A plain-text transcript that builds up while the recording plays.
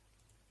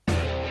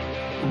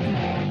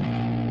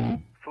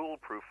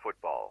Foolproof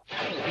Football. You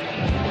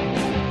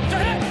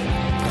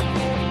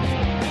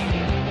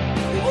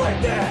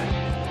like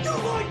that? You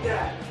like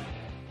that?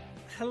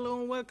 Hello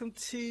and welcome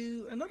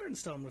to another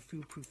installment of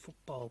Foolproof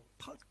Football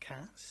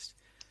Podcast.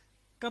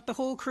 Got the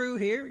whole crew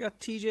here. We got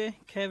TJ,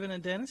 Kevin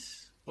and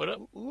Dennis. What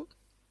up?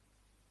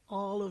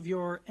 All of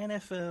your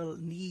NFL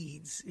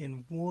needs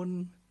in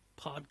one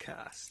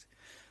podcast.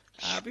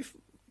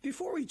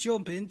 Before we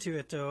jump into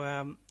it,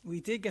 though,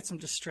 we did get some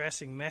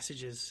distressing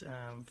messages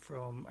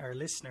from our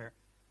listener,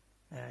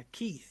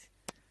 Keith,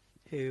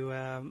 who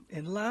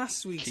in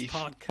last week's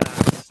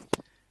podcast,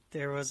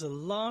 there was a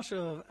lot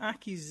of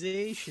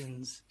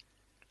accusations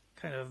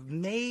kind of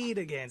made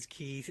against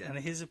Keith and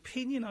his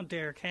opinion on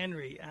Derrick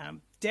Henry.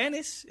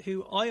 Dennis,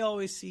 who I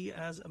always see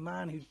as a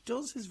man who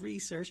does his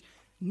research,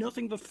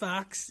 nothing but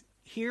facts,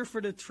 here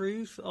for the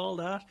truth, all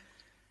that.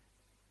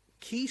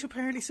 Keith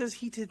apparently says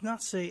he did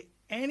not say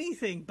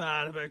anything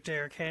bad about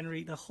Derrick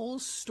Henry. The whole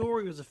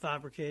story was a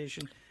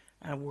fabrication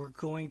and we're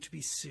going to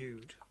be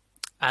sued.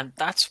 And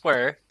that's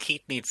where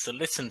Keith needs to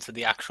listen to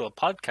the actual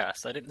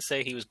podcast. I didn't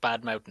say he was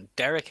bad-mouthing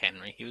Derrick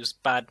Henry. He was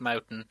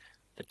bad-mouthing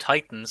the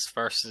Titans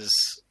versus,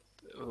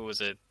 who was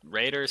it,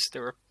 Raiders?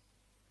 I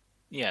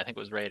think it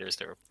was Raiders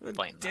they were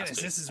playing last Dennis, week.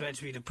 this is meant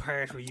to be the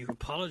part where you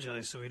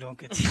apologise so we don't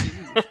get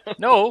sued.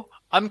 No,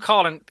 I'm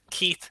calling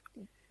Keith.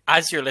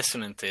 As you're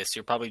listening to this,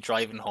 you're probably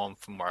driving home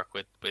from work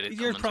with it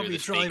You're coming probably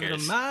through the driving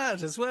speakers. him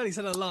mad as well. He's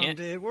had a long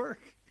day at work.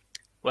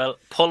 Well,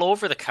 pull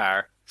over the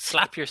car,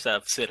 slap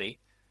yourself silly,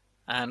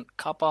 and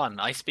cop on.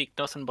 I speak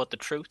nothing but the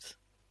truth,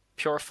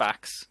 pure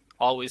facts,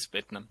 always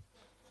spitting them.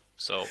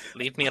 So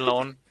leave me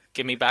alone.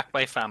 Give me back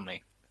my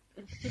family.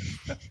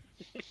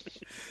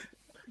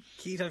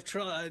 Keith, I've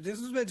tried. This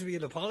was meant to be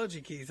an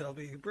apology, Keith. I'll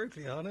be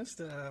brutally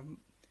honest.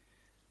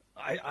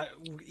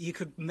 You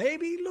could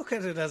maybe look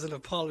at it as an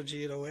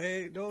apology in a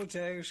way. No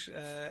doubt,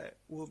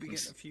 we'll be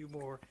getting a few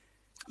more.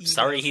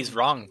 Sorry, he's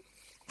wrong.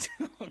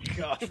 Oh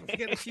God, we'll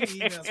get a few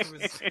emails from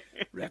his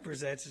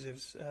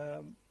representatives.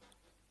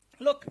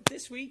 Look,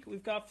 this week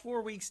we've got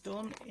 4 weeks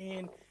done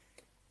in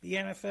the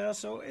NFL,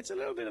 so it's a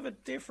little bit of a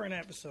different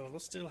episode. We'll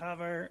still have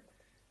our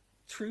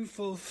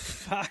truthful,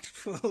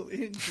 factful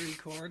injury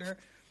corner.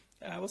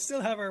 We'll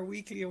still have our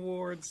weekly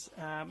awards,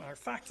 our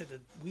fact of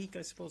the week,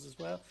 I suppose, as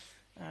well.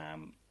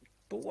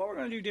 But what we're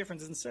going to do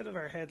different is instead of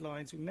our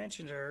headlines, we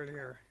mentioned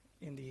earlier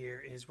in the year,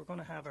 is we're going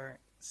to have our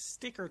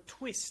sticker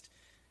twist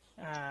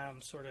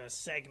sort of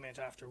segment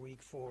after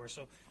week 4.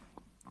 So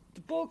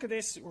the bulk of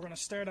this, we're going to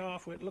start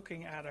off with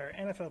looking at our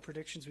NFL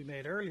predictions we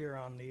made earlier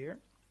on in the year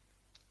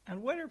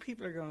and whether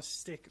people are going to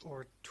stick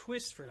or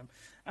twist for them.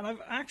 And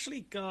I've actually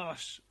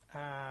got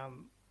a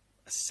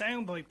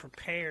soundbite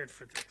prepared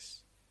for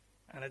this.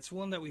 And it's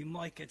one that we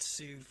might get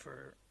sued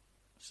for.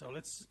 So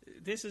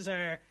this is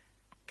our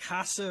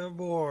Casa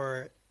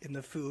Moore in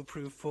the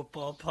Foolproof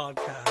Football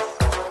Podcast.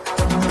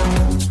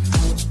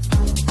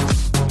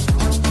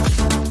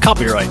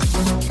 Copyright.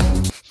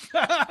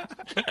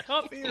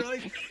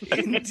 Copyright,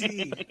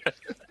 indeed.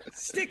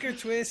 Sticker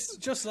twist,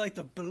 just like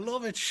the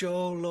beloved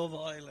show Love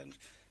Island.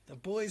 The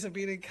boys have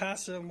been in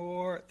Casa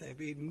Moore. They've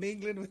been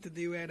mingling with the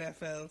new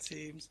NFL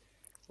teams.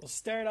 We'll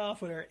start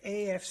off with our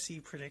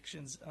AFC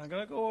predictions. I'm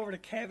going to go over to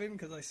Kevin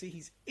because I see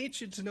he's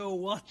itching to know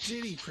what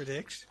did he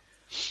predict.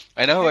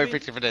 I know who I Kevin,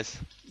 predicted for this.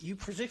 You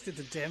predicted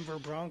the Denver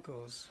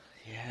Broncos.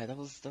 Yeah, that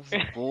was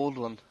a bold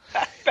one.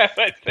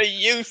 That's a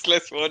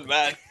useless one,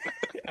 man.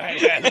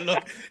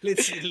 Look,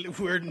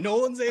 where no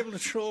one's able to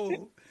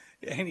throw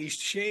any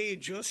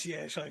shade just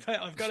yet.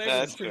 I've got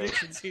everyone's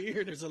predictions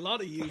here. There's a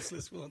lot of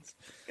useless ones.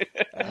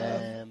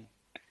 But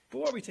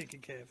what are we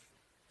thinking, Kev?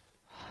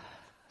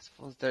 I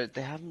suppose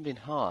they haven't been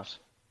hot,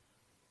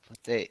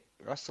 but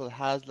Russell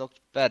has looked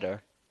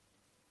better.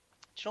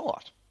 Do you know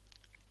what?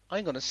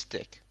 I'm gonna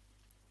stick.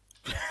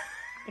 I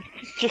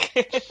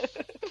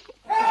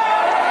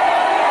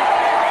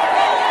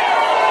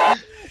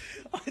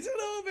don't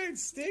know about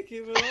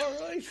sticking, but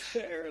alright,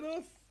 fair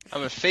enough.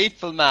 I'm a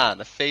faithful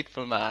man.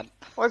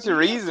 What's your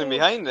reason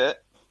behind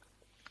it?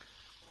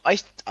 I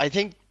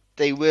think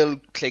they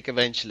will click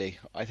eventually.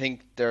 I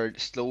think they're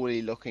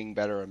slowly looking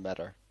better and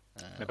better.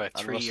 About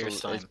 3 and years'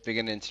 Russell time. is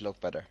beginning to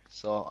look better.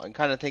 So I'm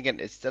kind of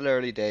thinking it's still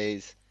early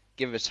days.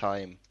 Give it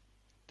time.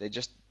 They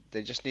just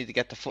need to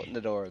get the foot in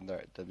the door and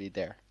they'll be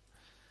there.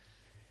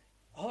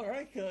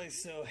 Alright,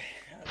 guys, so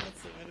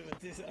that's a bit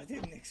of a I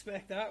didn't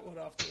expect that one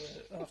off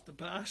the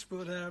bat,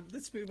 but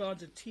let's move on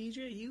to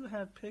TJ. You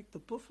had picked the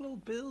Buffalo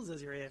Bills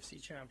as your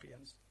AFC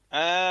champions.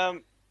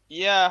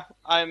 Yeah,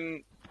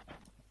 I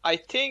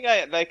think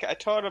I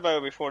thought about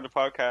it before the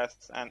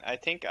podcast, and I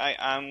think I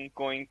am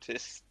going to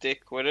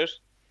stick with it.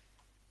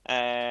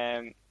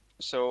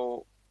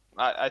 So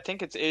I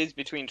think it is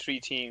between 3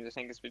 teams. I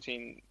think it's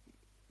between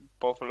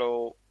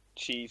Buffalo,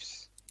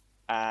 Chiefs,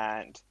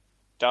 and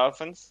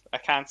Dolphins. I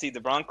can't see the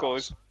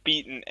Broncos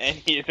beating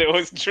any of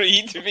those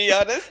 3, to be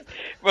honest.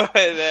 But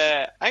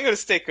I'm going to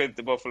stick with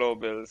the Buffalo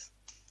Bills.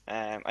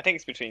 I think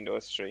it's between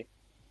those 3.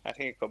 I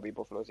think it could be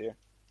Buffalo's here.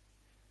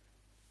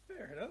 Fair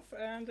Fair enough.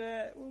 And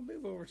we'll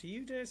move over to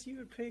you, Des. You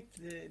had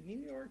picked the New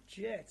York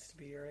Jets to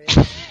be your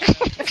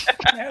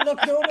AFC. Now, look,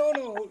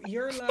 no.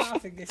 You're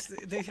laughing.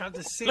 They have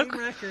the same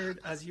record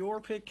as your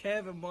pick,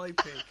 Kev, and my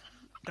pick.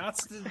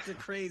 That's the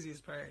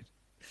craziest part.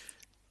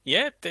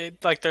 Yeah,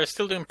 they're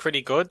still doing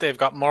pretty good. They've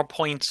got more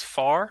points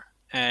for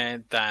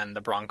than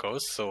the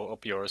Broncos, so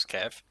up yours,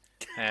 Kev.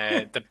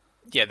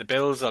 The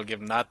Bills, I'll give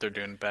them that. They're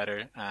doing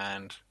better,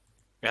 and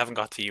we haven't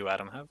got to you,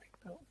 Adam, have we?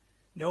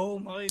 No,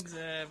 mine's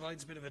a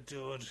bit of a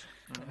dud.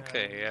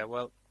 Okay, yeah,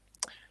 well,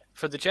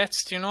 for the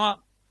Jets, do you know what?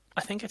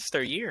 I think it's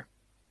their year.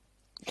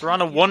 They're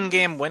on a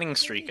one-game winning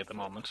streak at the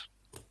moment.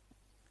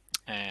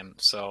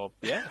 So,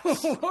 yeah.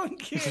 One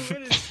game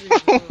winning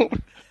streak.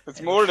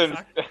 It's more than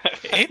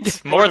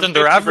It's more than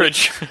their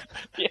average.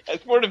 yeah,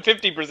 it's more than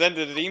 50% of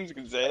the teams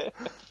can say.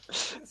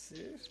 That's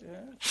it,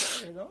 yeah.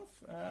 Fair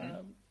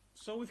enough.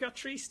 So we've got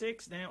 3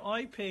 sticks now.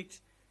 I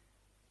picked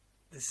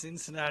the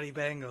Cincinnati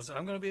Bengals.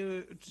 I'm going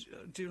to be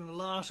doing a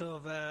lot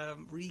of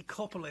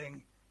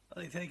recoupling,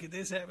 I think, in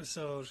this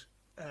episode.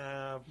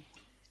 And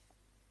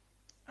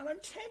I'm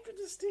tempted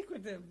to stick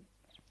with them.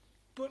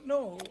 But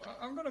no,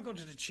 I'm going to go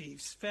to the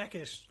Chiefs. Feck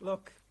it.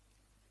 Look,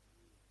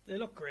 they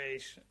look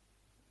great.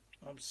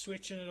 I'm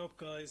switching it up,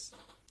 guys.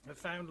 I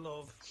found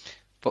love.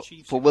 But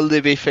Chiefs will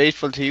they be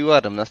faithful to you,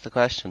 Adam? That's the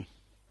question.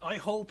 I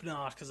hope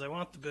not, because I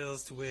want the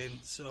Bills to win.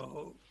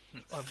 So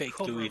I'm Fake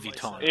covering Louis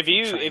myself.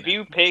 Vuitton. If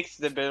you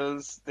picked the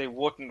Bills, they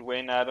wouldn't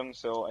win, Adam.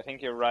 So I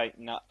think you're right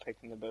not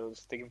picking the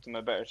Bills to give them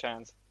a better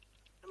chance.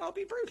 And I'll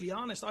be brutally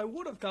honest, I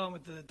would have gone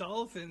with the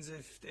Dolphins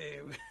if they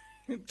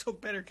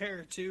took better care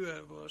of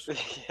Tua, but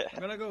Yeah. I'm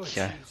going to go with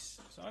Yeah. Chiefs.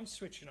 So I'm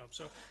switching up.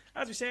 So,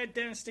 as we said,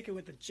 then sticking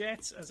with the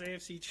Jets as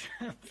AFC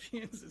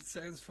champions. It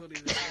sounds funny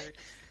to say.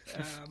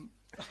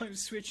 I'm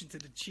switching to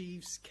the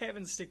Chiefs.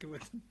 Kevin's sticking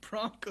with the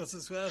Broncos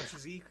as well, which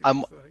is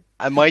equally funny.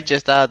 I might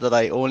just add that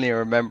I only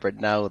remembered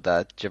now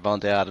that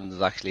Javonte Adams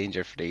is actually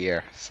injured for the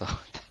year. So,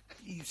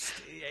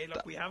 Hey,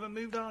 look, we haven't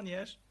moved on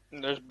yet.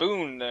 And there's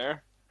Boone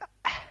there.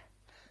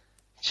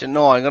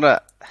 no, I'm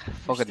gonna.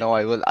 Fuck it, no,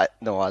 I will.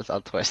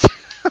 I'll twist.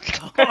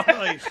 All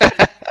right.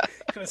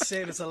 Going to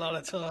save us a lot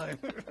of time.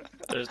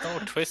 There's no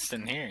twist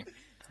in here.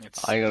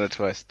 It's I'm gonna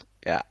twist.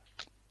 Yeah.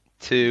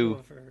 2.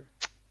 Go for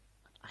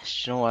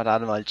You know what,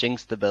 Adam? I'll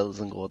jinx the Bills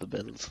and go the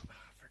Bills.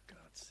 For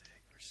God's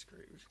sake, we're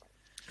screwed.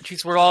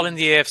 Jeez, we're all in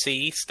the AFC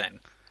East then.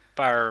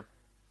 Bar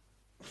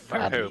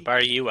Adam. who?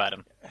 Bar you,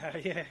 Adam.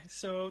 Yeah,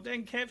 so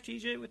then Kev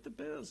TJ with the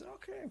Bills.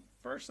 Okay,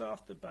 first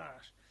off the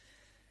bat.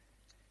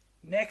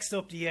 Next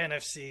up, the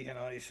NFC, and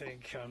I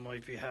think I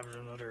might be having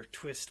another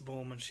twist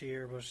moment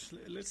here, but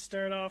let's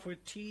start off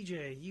with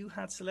TJ. You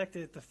had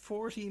selected the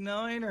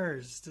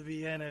 49ers to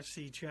be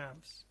NFC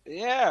champs.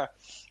 Yeah.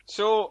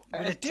 So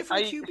With a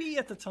different QB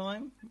at the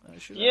time.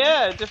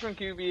 Yeah, different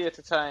QB at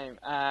the time,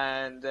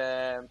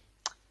 and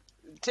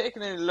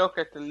taking a look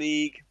at the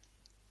league,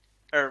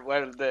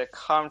 the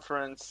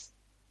conference,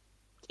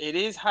 it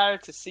is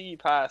hard to see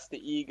past the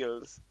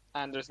Eagles,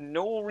 and there's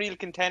no real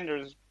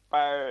contenders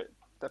bar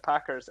the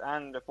Packers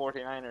and the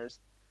 49ers.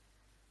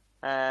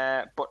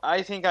 But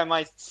I think I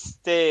might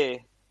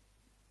stay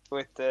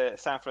with the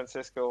San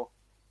Francisco.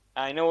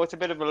 I know it's a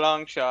bit of a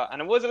long shot, and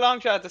it was a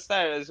long shot at the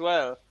start as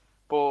well,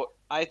 but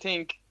I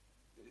think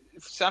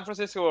San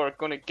Francisco are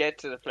going to get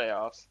to the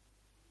playoffs.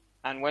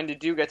 And when they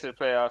do get to the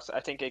playoffs,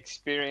 I think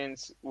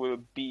experience will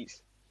beat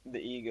the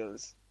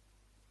Eagles.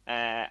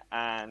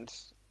 And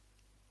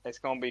it's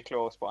going to be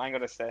close, but I'm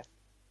going to stay.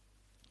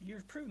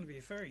 You've proven to be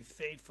a very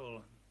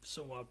faithful,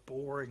 somewhat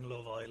boring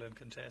Love Island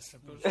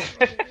contestant, but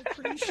I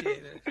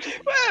appreciate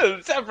it.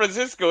 Well, San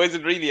Francisco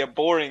isn't really a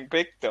boring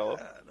pick, though.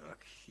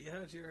 Look,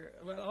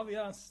 well, I'll be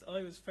honest,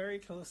 I was very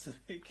close to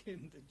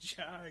picking the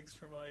Jags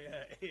for my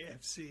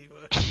AFC,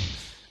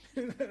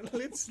 but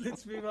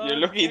let's move on. You're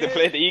lucky to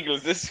play the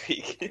Eagles this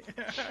week.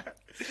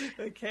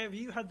 Kev,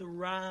 you had the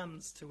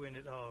Rams to win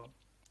it all.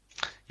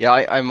 Yeah,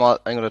 I'm going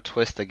to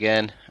twist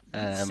again.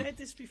 You said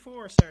this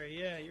before, sorry.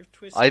 Yeah, you're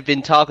twisting. I've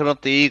been talking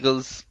up the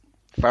Eagles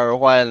for a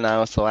while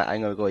now, so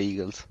I'm going to go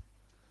Eagles.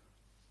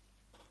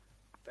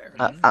 Fair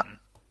enough.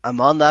 I'm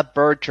on that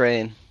bird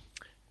train.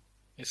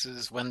 This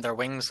is when their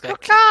wings get Oh,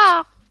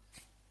 God.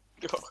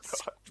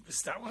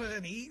 Was that one of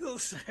an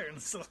Eagles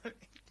sounds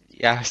like?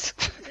 Yes.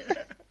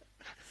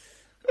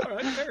 All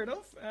right, fair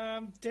enough.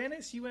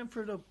 Dennis, you went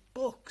for the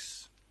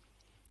Bucks.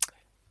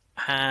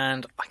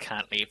 And I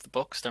can't leave the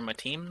Bucks. They're my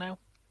team now.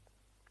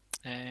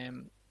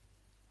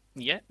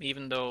 Yeah,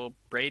 even though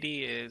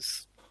Brady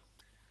is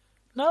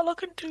not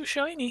looking too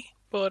shiny,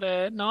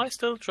 but no, I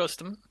still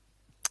trust him.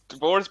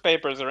 Divorce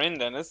papers are in,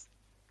 Dennis.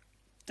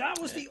 That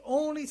was the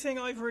only thing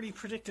I've already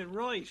predicted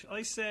right.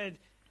 I said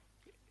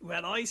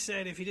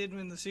if he didn't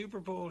win the Super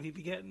Bowl,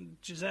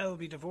 Giselle would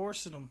be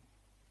divorcing him.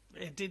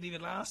 It didn't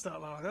even last that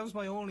long. That was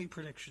my only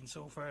prediction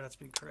so far that's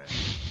been correct.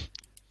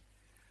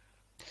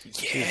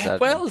 Yeah,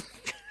 well,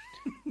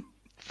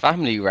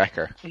 Family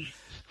wrecker.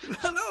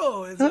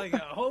 No, it's like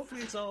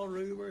hopefully it's all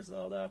rumors and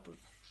all that, but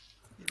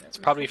it's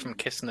probably from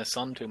kissing his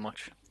son too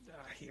much.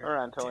 Or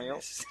Antonio.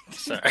 Dennis.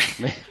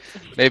 Sorry.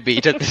 Maybe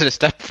he took this a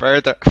step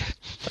further.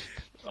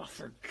 Oh,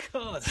 for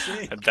God's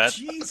sake. That-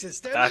 Jesus,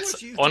 tell me That's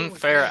what you've done with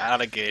unfair Kevin.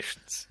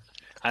 allegations.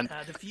 And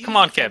The views come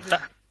on, of Kev.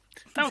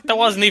 Kevin- That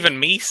wasn't even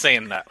me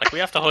saying that. Like, we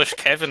have to hush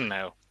Kevin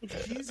now. The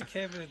views of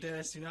Kevin and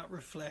Dennis do not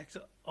reflect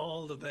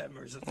all the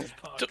members of this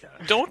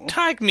podcast. Don't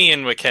tag me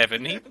in with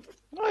Kevin.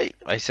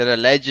 I said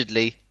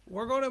allegedly.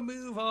 We're going to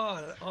move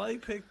on. I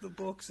picked the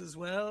Bucks as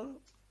well.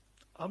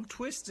 I'm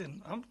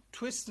twisting,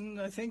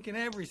 I think, in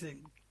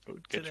everything.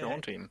 Get your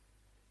own team.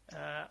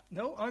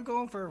 No, I'm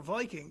going for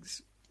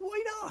Vikings.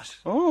 Why not?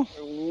 Oh,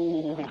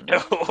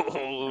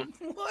 No.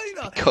 Why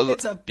not? because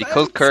It's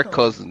about Kirk time.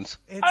 Cousins.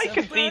 It's I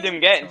can see about them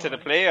getting to the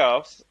time.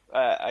 playoffs.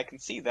 I can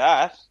see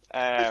that.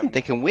 I think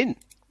they can win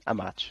a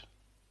match.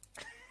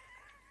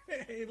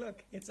 Hey,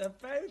 look, it's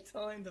about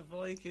time the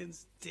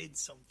Vikings did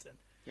something.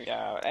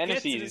 Yeah, Get to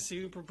NFC the is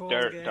Super Bowl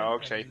dirt again dog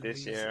and shite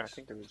this lose year. it. I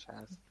think there's a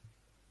chance.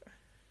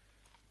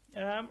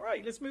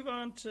 Right, let's move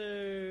on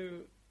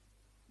to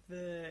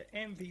the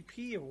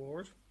MVP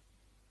award.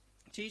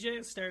 TJ,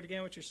 let's start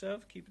again with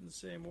yourself, keeping the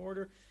same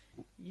order.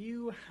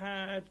 You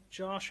had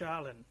Josh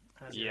Allen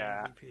as your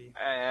Yeah.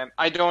 MVP.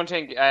 I don't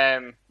think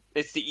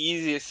it's the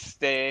easiest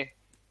day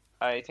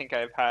I think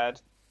I've had.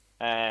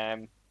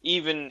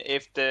 Even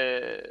if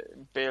the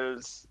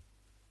Bills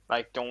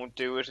don't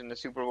do it in the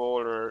Super Bowl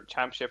or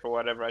championship or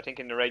whatever, I think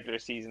in the regular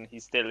season he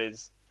still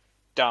is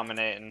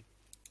dominating.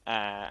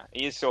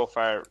 He is so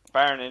far,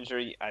 barring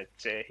injury, I'd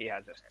say he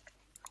has it.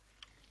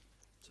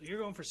 So you're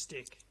going for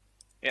stick.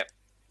 Yep.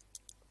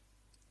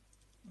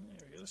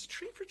 There we go. It's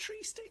 3 for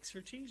 3 sticks for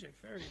TJ.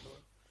 Very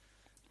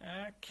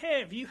good.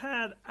 Kev, you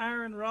had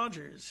Aaron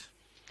Rodgers.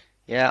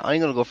 Yeah, I'm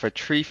gonna go for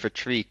 3 for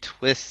 3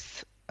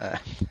 twist. Go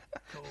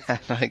And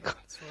for it.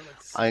 That's what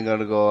I'd say. I'm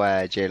gonna go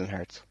Jalen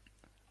Hurts.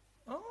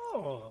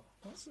 Oh,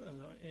 that's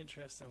an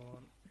interesting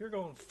one. You're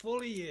going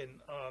fully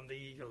in on the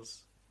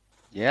Eagles.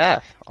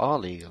 Yeah,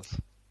 all Eagles.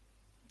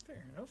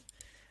 Fair enough.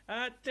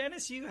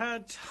 Dennis, you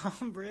had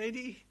Tom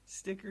Brady,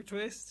 stick or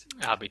twist.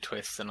 I'll be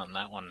twisting on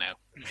that one now.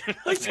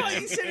 I thought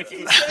you said a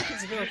few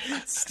seconds ago,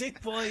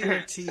 stick by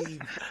your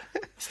team.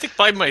 Stick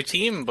by my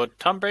team, but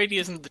Tom Brady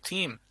isn't the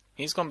team.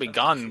 He's going to be I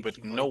gone think with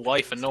he might no be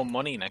wife the and no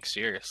money next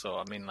year. So,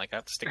 I mean, I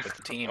have to stick with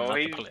the team. Oh, not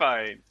the he's player.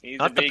 fine. He's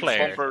Not a the big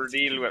player. bumper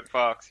deal with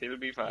Fox. He'll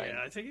be fine.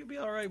 Yeah, I think he'll be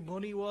alright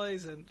money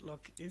wise. And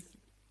look, if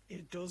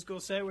it does go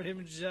south with him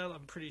and Giselle,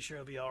 I'm pretty sure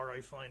he'll be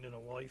alright finding a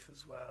wife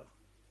as well.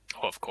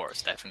 Oh, of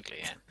course, definitely,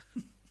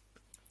 yeah.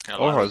 A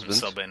Or lot of them husband.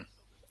 sub in.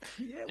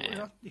 Yeah, we're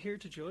not here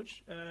to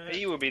judge.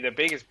 He would be the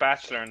biggest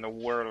bachelor in the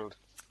world.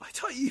 I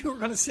thought you were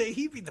going to say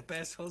he'd be the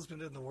best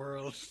husband in the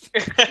world.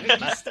 When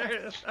you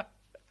started.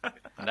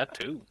 And that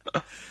too.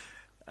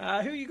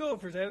 Who you going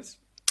for, Dennis?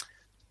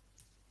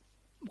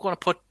 I'm going to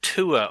put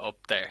Tua up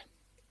there.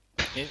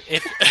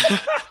 If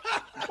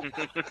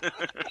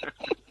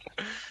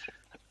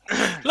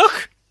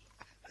Look,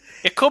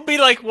 it could be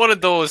like one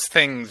of those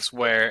things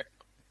where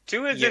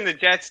Tua's Yeah. in the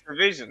Jets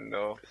division,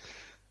 though.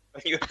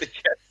 You have the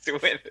Jets to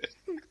win it.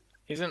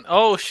 he's in.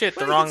 Oh shit,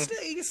 the wrong.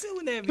 He can still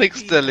win the MVP. Like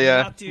still,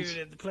 yeah. Not do it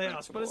in the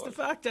playoffs, but it's the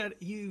fact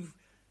that you've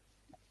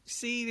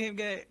seen him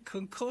get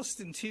concussed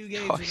in 2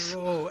 games in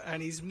a row,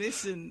 and he's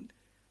missing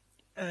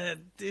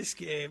this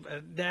game,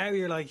 and now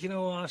you're like, you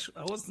know what?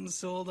 I wasn't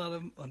sold on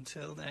him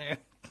until now.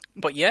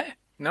 But yeah,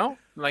 no,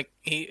 like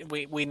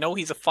we know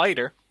he's a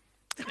fighter,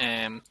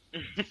 and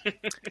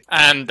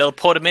they'll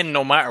put him in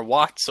no matter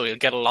what, so he'll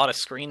get a lot of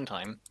screen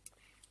time.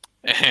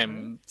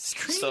 Screen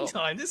So-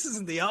 time. This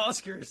isn't the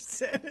Oscars,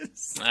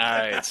 Dennis.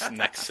 It's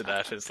next to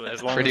that as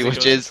long Pretty as he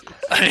much does.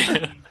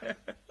 is.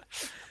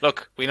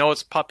 Look, we know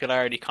it's a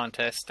popularity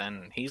contest,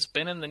 and he's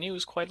been in the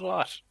news quite a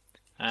lot.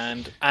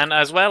 And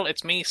as well,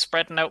 it's me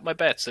spreading out my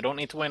bets. I don't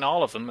need to win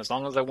all of them. As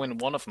long as I win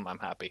one of them, I'm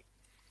happy.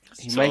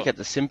 He So- might get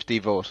the sympathy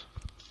vote.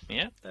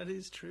 Yeah. That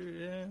is true.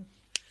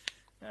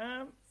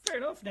 Yeah. Fair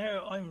enough.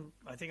 Now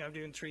I think I'm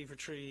doing 3 for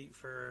 3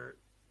 for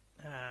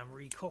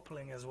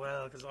recoupling as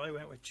well, because I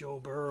went with Joe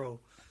Burrow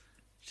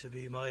to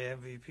be my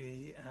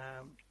MVP.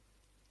 I'm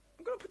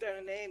going to put down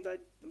a name that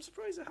I'm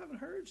surprised I haven't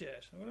heard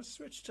yet. I'm going to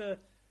switch to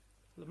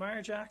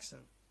Lamar Jackson.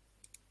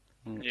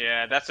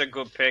 Yeah, that's a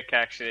good pick,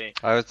 actually.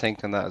 I was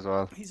thinking that as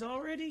well. He's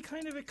already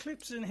kind of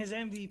eclipsing his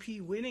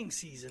MVP winning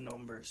season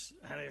numbers,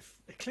 and if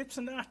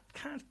eclipsing that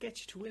can't get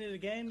you to win it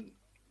again,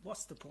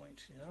 what's the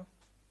point, you know?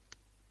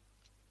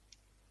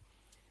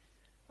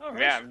 All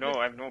right. Yeah,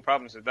 I have no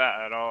problems with that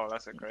at all.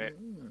 That's a great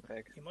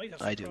pick. You might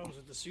have I some do. problems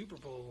with the Super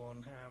Bowl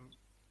one.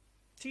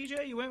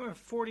 TJ, you went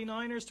with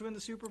 49ers to win the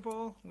Super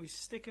Bowl. We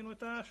sticking with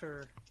that,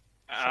 or?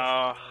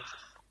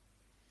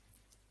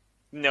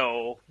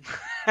 No.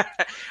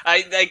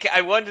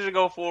 I wanted to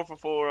go 4 for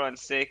 4 on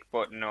sick,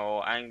 but no.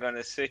 I'm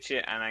gonna switch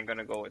it and I'm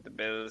gonna go with the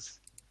Bills.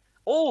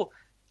 Oh,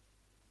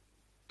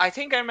 I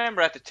think I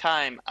remember at the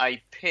time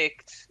I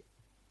picked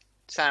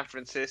San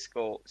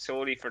Francisco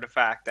solely for the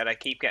fact that I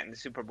keep getting the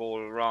Super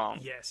Bowl wrong,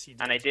 Yes, you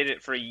did. and I did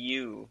it for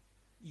you.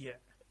 Yeah.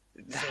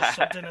 So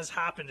something has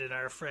happened in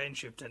our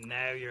friendship, and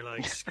now you're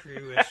like,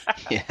 screw it.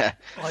 Yeah.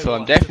 I So I'm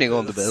want definitely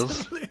going the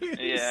Bills.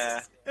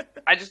 Yeah.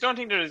 I just don't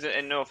think there's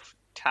enough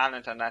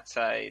talent on that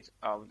side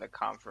of the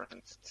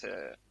conference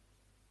to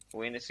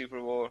win a Super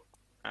Bowl.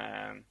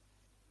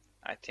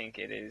 I think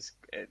it is.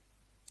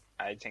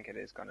 I think it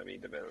is going to be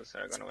the Bills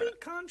that are It's going a to win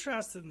bit it.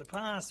 contrasted in the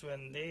past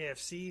when the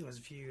AFC was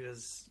viewed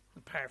as,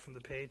 apart from the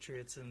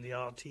Patriots and the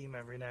odd team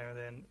every now and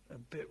then, a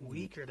bit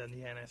weaker than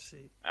the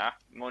NFC.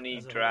 Money,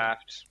 As a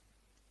draft,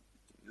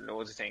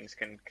 loads of things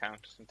can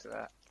count into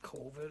that.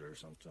 COVID or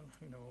something,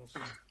 who knows.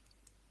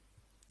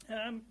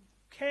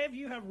 Kev,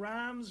 you have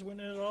Rams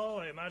winning it all.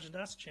 I imagine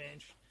that's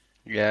changed.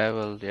 Yeah,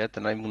 well, yeah,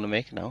 then I'm going to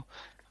make it now.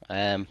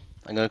 I'm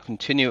going to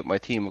continue with my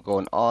theme of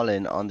going all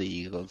in on the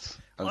Eagles.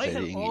 And I say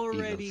had the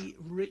already Eagles.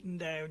 written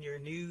down your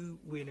new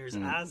winners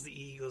as the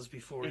Eagles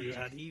before you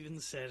had even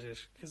said it.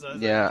 Because I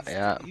was Yeah,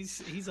 like,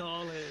 he's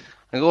all in.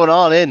 I'm going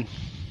all in.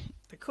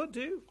 They could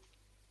do.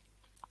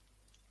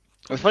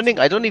 The funny thing,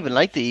 I don't even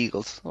like the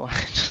Eagles.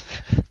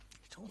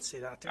 Don't say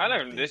that. I They're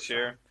like a them big this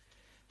year.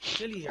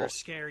 fan. Philly are a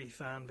scary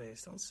fan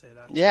base. Don't say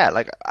that. Yeah,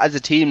 like, as a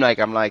team, like,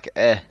 I'm like,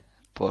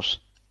 but,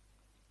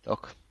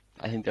 look,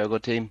 I think they're a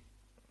good team.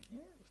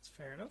 Yeah, that's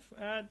fair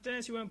enough.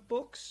 Dennis, you went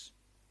Bucks.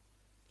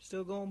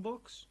 Still going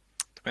Bucks?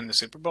 To win the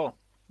Super Bowl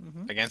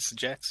against the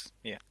Jets.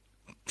 Yeah.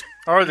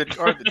 Or the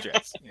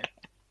Jets.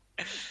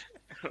 Yeah.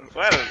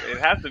 Well, it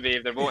has to be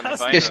if they're both in the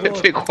Has to be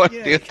final. Pick one or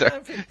Yeah, the you other.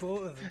 can't pick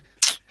both of them.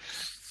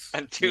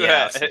 And two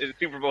Yes.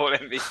 Super Bowl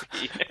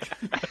MVP.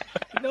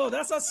 No,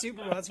 that's not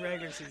Super Bowl. That's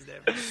regular season.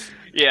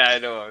 Yeah, I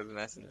know. I was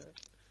messing.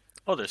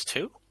 Oh, there's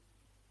two?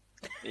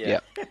 Yeah.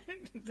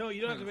 No,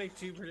 you don't have to make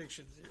two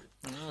predictions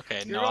here.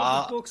 Okay, You're no,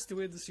 on the Bucks to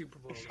win the Super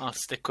Bowl. I'll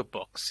stick with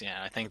Bucks.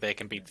 Yeah, I think they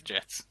can beat the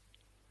Jets.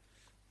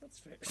 That's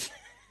fair.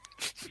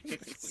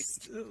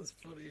 Still is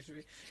funny to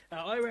me.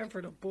 I went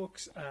for the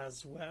Bucks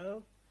as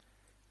well.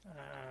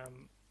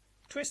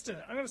 Twisting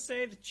it. I'm going to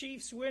say the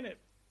Chiefs win it.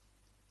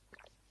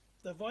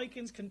 The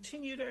Vikings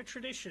continue their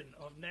tradition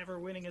of never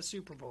winning a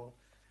Super Bowl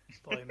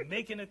by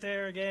making it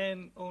there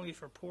again, only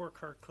for poor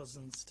Kirk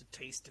Cousins to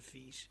taste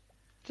defeat.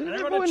 Did they And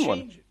ever they're gonna win one?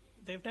 change it.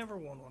 They've never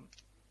won one.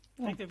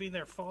 I think they've been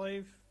there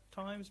 5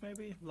 times,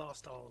 maybe.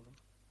 Lost all of them.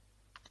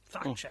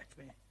 Fact checked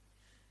me.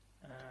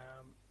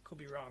 Could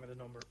be wrong with the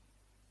number.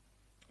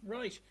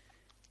 Right.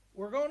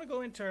 We're going to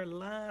go into our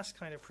last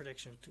kind of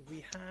prediction.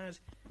 We had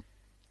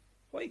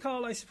what you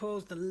call, I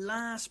suppose, the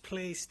last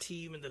place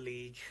team in the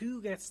league.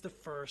 Who gets the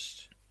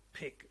first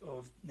pick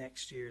of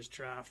next year's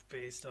draft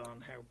based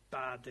on how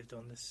bad they've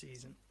done this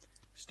season?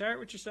 Start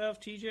with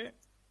yourself, TJ.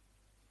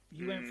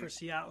 You went for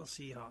Seattle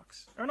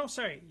Seahawks. Or no,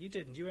 sorry, you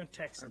didn't. You went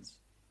Texans.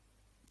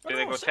 Did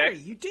I go sorry,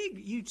 Tex- you did.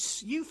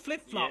 You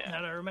flip flopped. Yeah.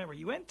 Now that I remember,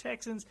 you went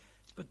Texans,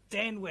 but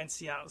then went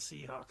Seattle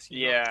Seahawks.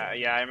 Yeah,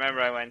 I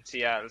remember I went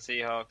Seattle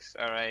Seahawks.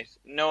 All right.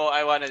 No,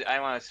 I want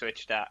to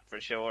switch that for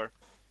sure.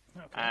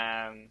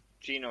 Okay.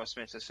 Geno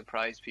Smith has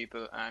surprised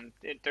people, and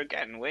they're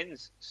getting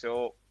wins.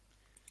 So,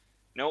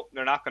 no,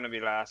 they're not going to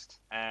be last.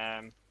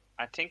 I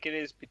think it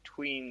is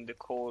between the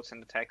Colts and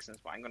the Texans,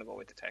 but I'm going to go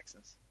with the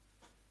Texans.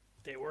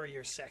 They were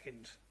your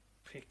second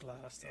pick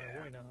last time.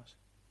 Why not?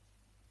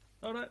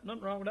 Oh,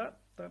 nothing wrong with that.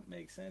 That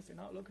makes sense. They're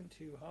not looking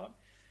too hot.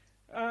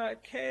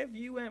 Kev,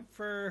 you went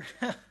for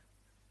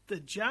the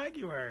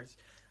Jaguars.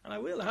 And I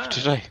will add,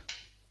 Did I?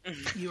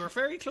 you were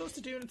very close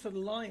to doing it for the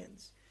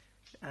Lions.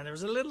 And there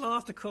was a little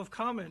off-the-cuff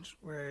comment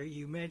where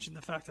you mentioned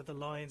the fact that the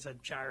Lions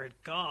had Jared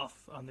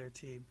Goff on their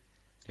team.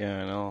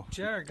 Yeah, I know.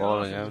 Jared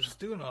Balling Goff out. is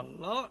doing a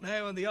lot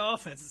now on the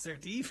offense. It's their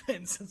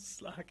defense that's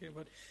slacking.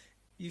 But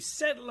you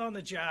settled on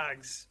the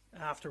Jags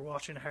after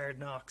watching Hard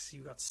Knocks.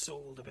 You got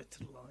sold a bit to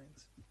the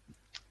Lions.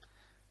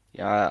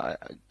 Yeah,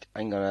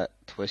 I'm going to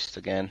twist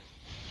again.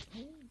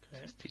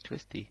 Okay.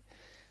 Twisty.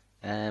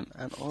 And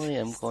I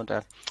am going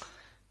to...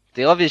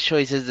 The obvious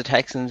choice is the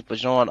Texans,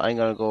 but you know what? I'm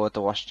going to go with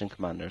the Washington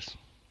Commanders.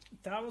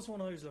 That was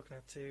one I was looking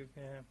at too.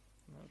 Yeah,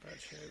 not a bad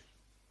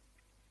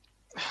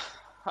shout.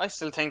 I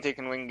still think they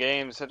can win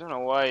games. I don't know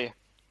why.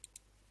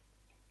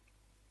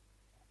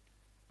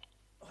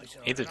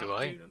 Neither do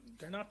I.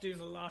 They're not doing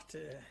a lot to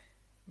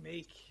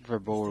make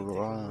Verbo you think they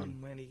can Ron.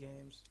 win many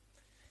games.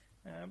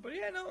 But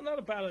yeah, no, not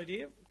a bad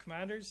idea,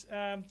 Commanders.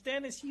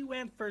 Dennis, you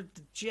went for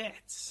the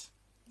Jets.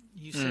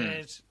 You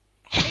said,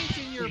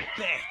 hedging your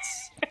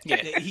bets.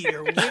 Yeah. They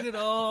either win it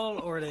all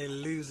or they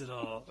lose it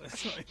all.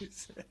 That's what you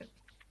said.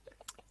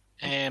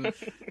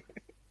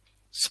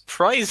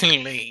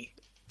 Surprisingly,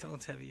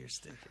 Don't tell me you're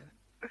sticking.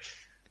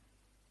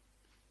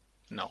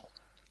 no.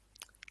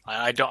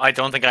 I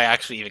don't think I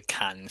actually even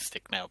can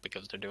stick now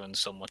because they're doing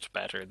so much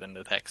better than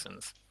the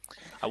Texans.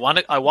 I want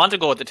to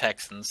go with the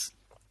Texans,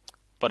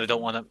 but I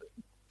don't want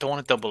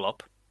to double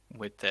up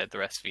with the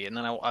rest of you. And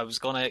then I was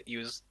going to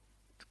use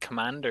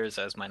Commanders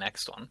as my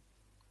next one.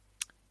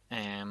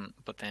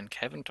 But then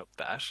Kevin took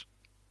that.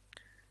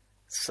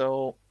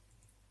 So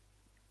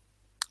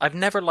I've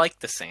never liked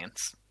the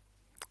Saints.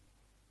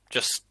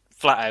 Just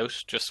flat out,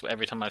 just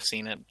every time I've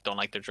seen it, don't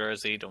like their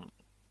jersey, don't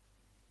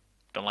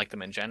like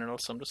them in general,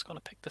 so I'm just going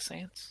to pick the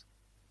Saints.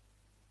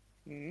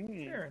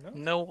 Fair enough.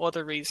 No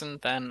other reason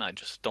than I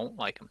just don't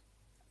like them.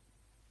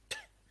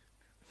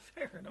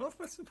 Fair enough,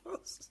 I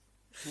suppose.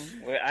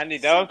 With Andy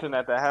Dalton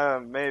at the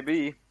helm,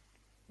 maybe.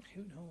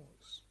 Who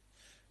knows?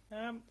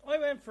 I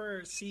went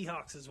for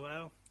Seahawks as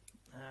well.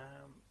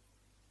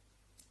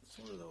 It's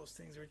one of those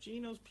things where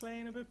Gino's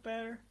playing a bit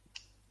better.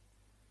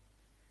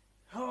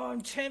 Oh,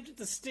 I'm tempted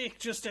to stick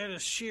just out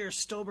of sheer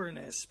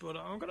stubbornness, but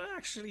I'm going to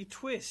actually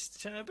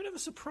twist. A bit of a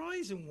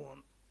surprising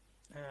one.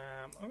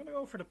 I'm going to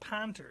go for the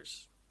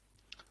Panthers.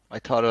 I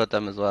thought about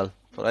them as well,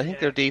 but I think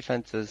Yeah. their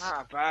defense is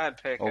Not a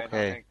bad pick. I don't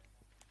okay. think.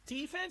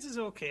 Defense is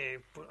okay,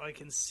 but I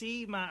can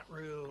see Matt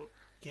Rule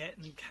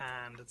getting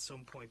canned at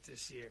some point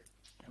this year,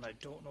 and I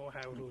don't know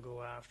how it'll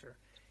go after.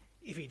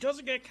 If he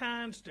doesn't get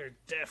canned, they're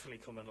definitely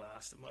coming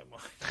last in my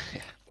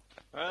mind.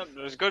 Well,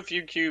 there's a good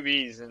few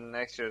QBs in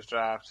next year's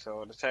draft,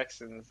 so the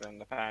Texans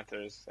and the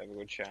Panthers have a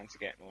good chance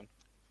of getting one.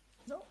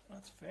 No,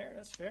 that's fair,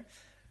 that's fair.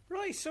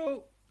 Right,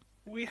 so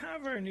we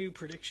have our new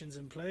predictions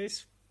in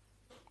place.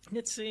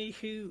 Let's see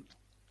who...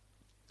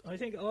 I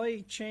think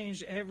I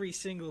changed every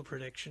single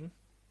prediction.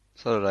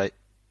 so did I.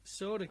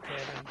 So did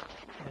Kevin.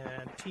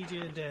 And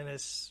TJ and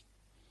Dennis,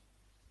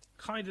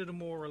 kind of the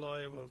more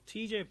reliable.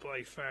 TJ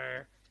by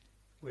far,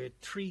 with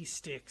 3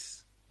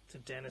 sticks to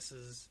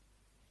Dennis's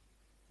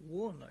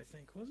 1, I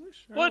think, was it?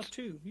 Or What? no,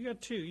 2. You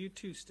got 2. You had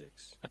 2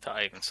 sticks. I thought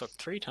I even sucked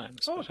 3 times.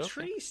 Oh, but okay.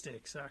 3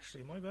 sticks,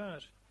 actually. My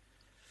bad.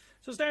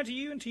 So it's down to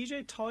you and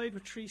TJ, tied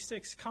with 3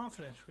 sticks.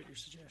 Confident with your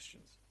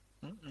suggestions.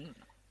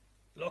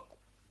 Look,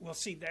 we'll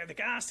see. The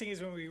gas thing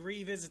is when we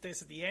revisit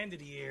this at the end of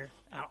the year,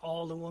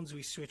 all the ones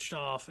we switched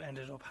off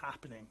ended up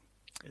happening,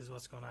 is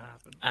what's going to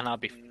happen. And I'll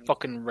be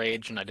fucking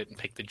raging I didn't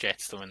pick the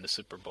Jets to win the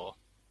Super Bowl.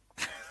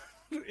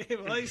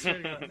 If I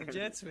should have got the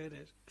Jets with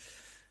it.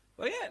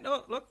 Well, yeah,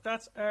 no, look,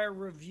 that's our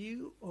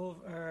review of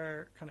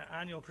our kind of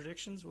annual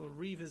predictions. We'll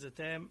revisit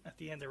them at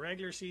the end of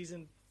regular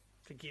season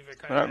to give it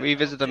kind Why not of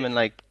revisit them in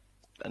like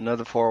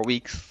another 4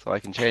 weeks so I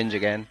can change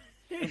again?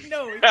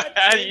 No, we can't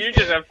change You it.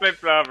 just a flip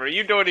flopper.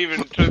 You don't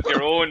even trust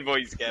your own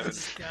voice, Kevin.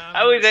 Scam.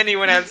 How is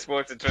anyone else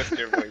supposed to trust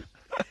your voice?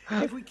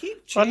 If we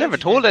keep I never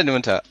changing told it-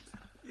 anyone to.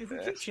 If we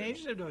keep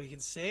changing them, though, you can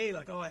say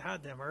like, "Oh, I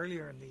had them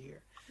earlier in the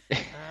year."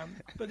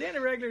 But then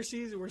the regular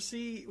season,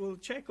 we'll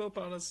check up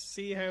on us,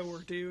 see how we're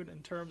doing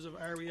in terms of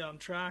are we on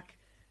track,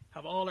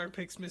 have all our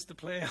picks missed the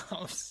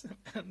playoffs,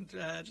 and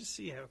just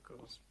see how it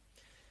goes.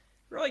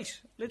 Right,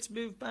 let's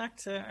move back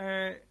to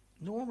our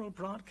normal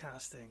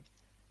broadcasting.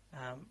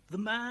 The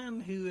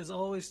man who is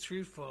always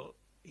truthful,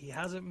 he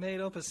hasn't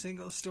made up a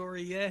single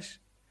story yet,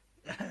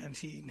 and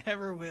he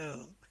never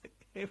will.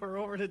 We're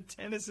over to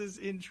Dennis's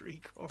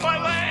injury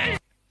corner.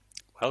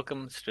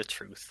 Welcome to the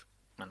truth.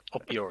 And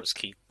up yours,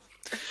 Keith.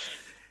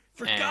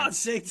 For God's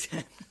sake,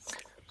 Dennis.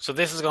 So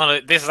this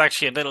is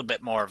actually a little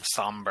bit more of a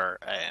somber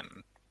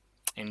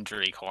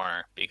injury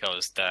corner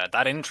because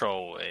that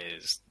intro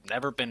is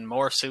never been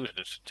more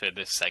suited to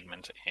this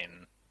segment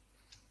in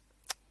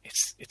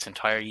its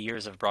entire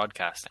years of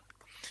broadcasting.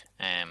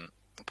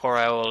 Poor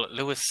old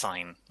Lewis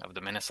Cine of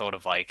the Minnesota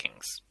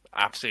Vikings.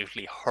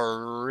 Absolutely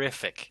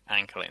horrific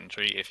ankle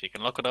injury. If you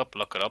can look it up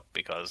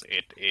because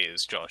it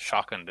is just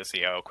shocking to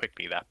see how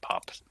quickly that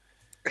popped.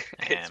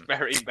 It's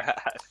very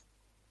bad.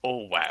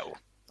 Oh wow!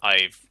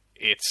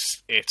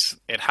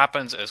 It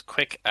happens as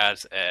quick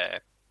as a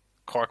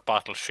cork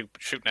bottle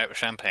shooting out of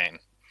champagne.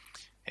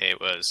 It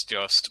was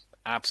just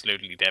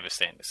absolutely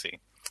devastating to see.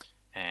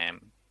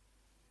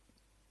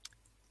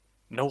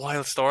 No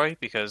wild story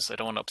because I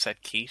don't want to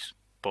upset Keith,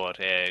 but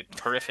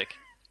horrific.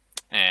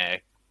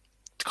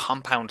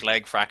 Compound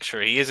leg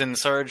fracture. He is in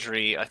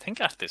surgery, I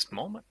think, at this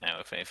moment now,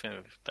 if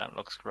that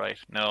looks right.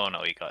 No,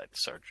 he got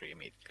surgery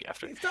immediately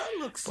after. If that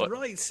looks But-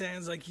 right,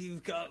 sounds like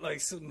you've got like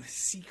some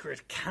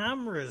secret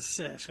cameras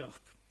set up.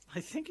 I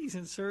think he's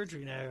in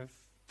surgery now. If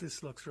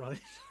this looks right.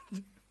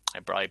 I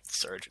bribed the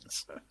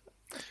surgeons.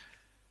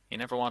 You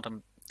never want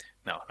them.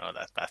 No,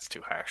 that's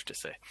too harsh to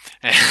say.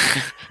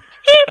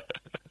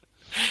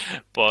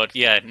 But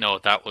yeah, no,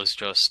 that was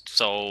just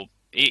so.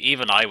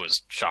 Even I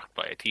was shocked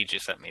by it.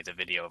 TJ sent me the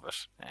video of it.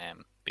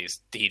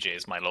 Because DJ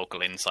is my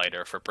local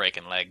insider for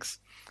breaking legs.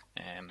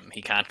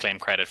 He can't claim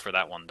credit for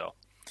that one though.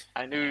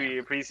 I knew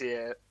you appreciate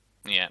it.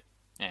 Yeah.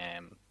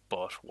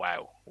 But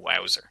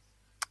wowzer.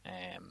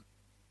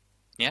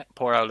 Yeah,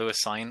 poor old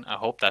Lewis Cine. I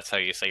hope that's how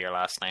you say your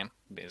last name.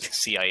 It's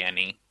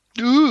Cine.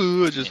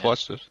 Ooh, I just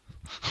watched it.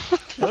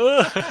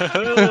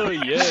 Oh,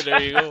 yeah,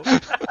 there you go.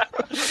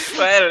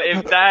 Well,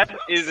 if that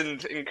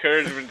isn't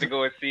encouragement to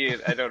go and see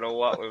it, I don't know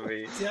what will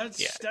be.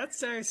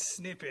 That's our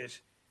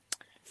snippet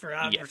for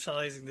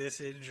advertising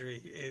this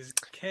injury. Is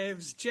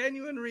Kev's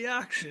genuine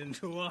reaction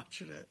to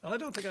watching it? I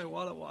don't think I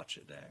want to watch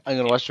it now. I'm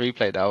gonna watch the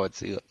replay now and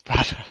see what's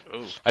better.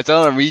 Ooh. I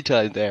saw it on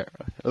retime there.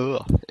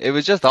 Ugh. It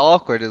was just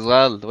awkward as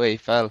well, the way he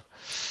fell.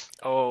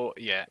 Oh,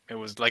 yeah. It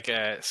was like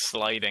a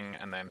sliding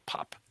and then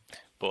pop.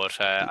 But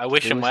I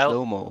wish It him was well.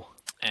 slow-mo.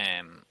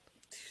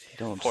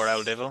 Don't. Poor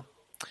old devil.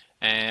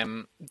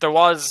 There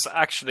was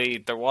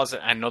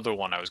another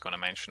one I was going to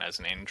mention as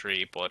an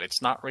injury, but it's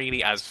not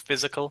really as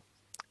physical,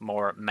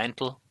 more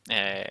mental,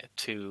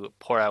 to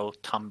poor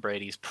old Tom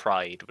Brady's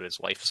pride with his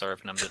wife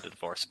serving him the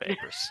divorce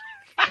papers.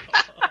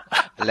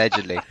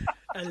 Allegedly.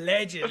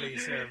 Allegedly,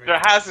 serving. There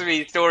has to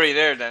be a story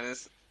there,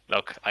 Dennis.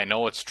 Look, I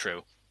know it's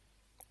true.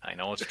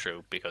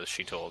 because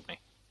she told me.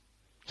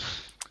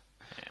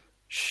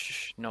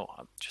 Shh, no,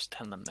 I'm just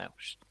telling them now.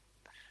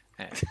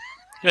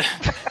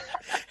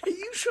 Are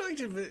you trying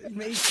to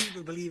make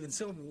people believe in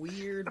some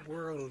weird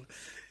world?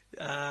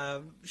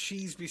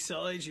 She's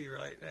beside you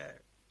right now.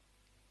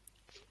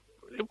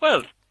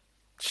 Well,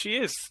 she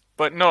is.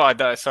 But no,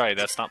 sorry,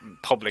 that's not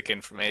public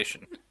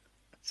information.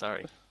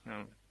 Sorry.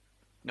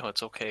 No,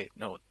 it's okay.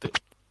 No,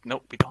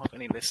 we don't have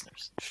any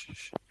listeners.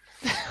 Shh.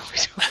 I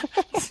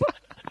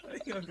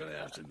think I'm going to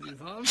have to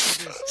move on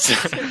from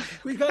this.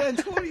 We've got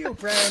Antonio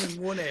Brown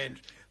in one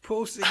end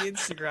posting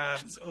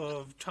Instagrams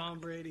of Tom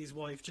Brady's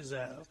wife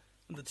Giselle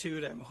and the two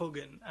of them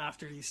hugging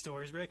after these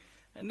stories break.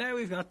 And now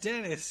we've got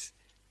Dennis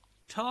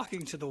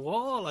talking to the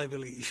wall, I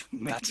believe.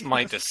 That's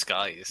my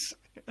disguise.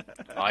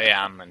 I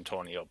am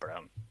Antonio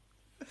Brown.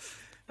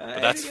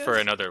 But that's for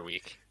another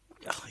week.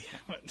 Oh,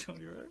 yeah,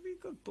 Antonio Brown. Be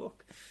a good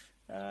book.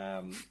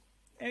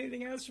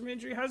 Anything else from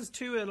injury? How's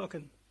Tua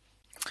looking?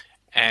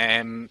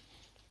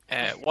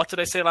 What did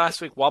I say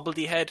last week?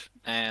 Wobbledy head.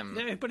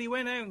 Yeah, but he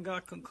went out and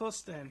got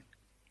concussed then.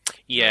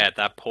 Yeah,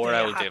 that poor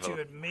old They have devil.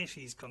 to admit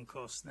he's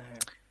concussed now.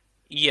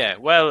 Yeah,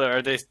 well,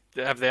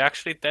 have they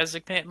actually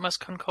designated him as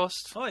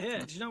concussed? Oh yeah,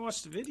 did you not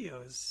watch the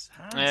videos?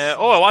 I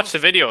watched the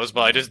videos,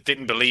 but I just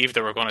didn't believe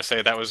they were going to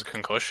say that was a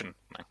concussion.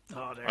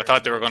 I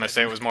thought they were going to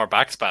say it was more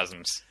back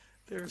spasms.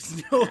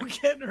 There's no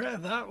getting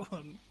around that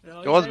one.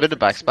 No, There was a bit of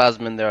back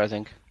spasm in there, I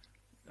think.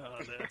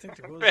 I think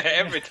there was.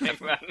 Everything,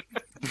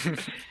 man.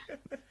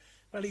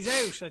 Well, he's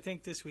out. I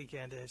think this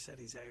weekend they said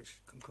he's out.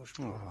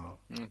 Concussion.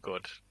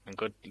 Good. And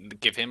good.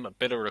 Give him a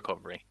bit of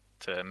recovery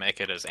to make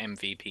it as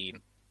MVP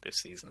this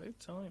season. Good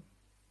time.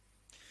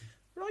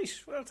 Right.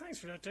 Well, thanks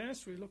for that,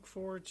 Dennis. We look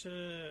forward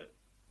to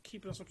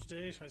keeping us up to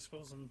date, I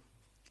suppose, on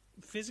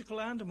physical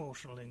and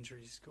emotional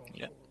injuries going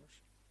forward.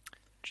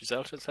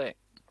 Giselle says hey.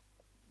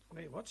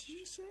 Wait, what did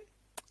you say?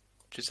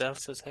 Giselle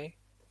says hey.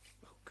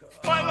 Oh, God.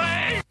 My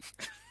leg!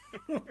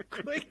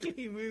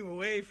 Quickly move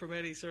away from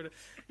any sort of...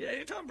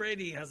 Yeah, Tom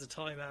Brady has the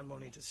time and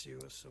money to sue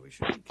us, so we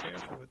should be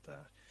careful with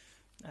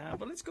that.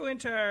 But let's go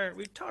into our...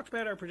 We've talked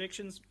about our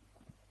predictions.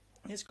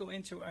 Let's go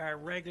into our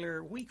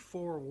regular Week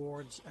 4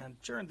 awards,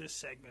 and during this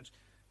segment,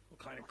 we'll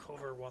kind of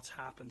cover what's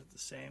happened at the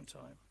same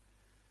time.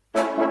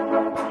 So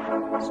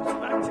it's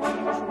back to the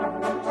usual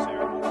awards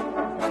ceremony.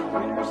 Our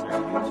winners, our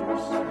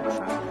losers, our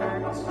trap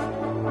cards,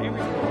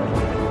 everything.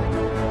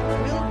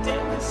 Will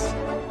Dennis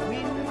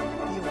win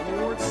the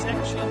award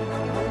section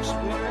most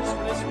winners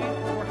for this week,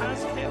 or has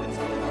Kevin's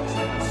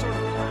sort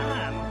of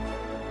plan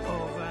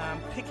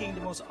of picking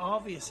the most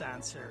obvious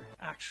answer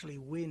actually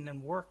win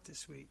and work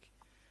this week?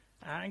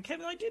 And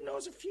Kevin, I did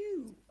notice a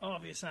few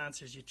obvious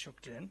answers you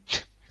chucked in.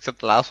 Except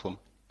the last one.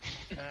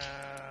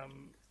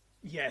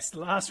 Yes, the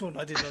last one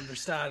I didn't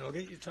understand. I'll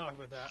get you to talk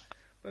about that.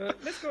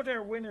 But let's go to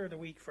our winner of the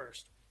week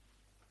first.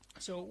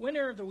 So,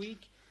 winner of the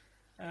week,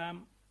 I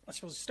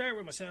suppose to start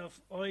with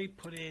myself, I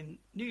put in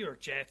New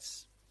York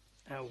Jets,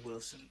 Al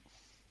Wilson.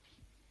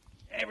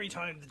 Every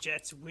time the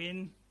Jets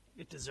win,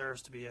 it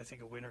deserves to be, I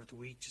think, a winner of the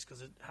week just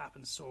because it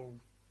happens so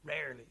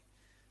rarely.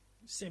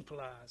 Simple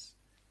as.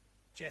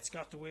 Jets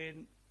got the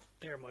win,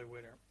 they're my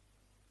winner.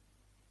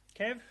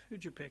 Kev,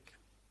 who'd you pick?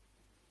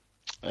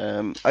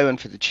 I went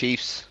for the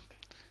Chiefs.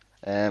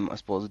 I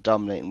suppose a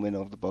dominating win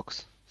over the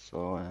Bucks.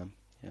 So,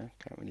 yeah,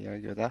 can't really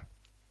argue with that.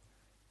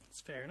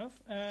 That's fair enough.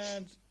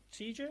 And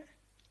TJ?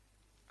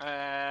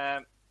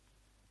 I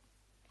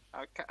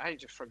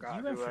just forgot.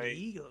 You went for the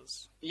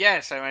Eagles.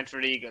 Yes, I went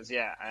for the Eagles.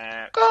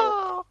 Yeah.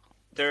 Go!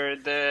 They're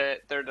the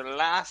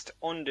last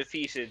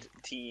undefeated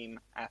team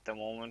at the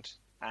moment,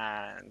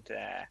 and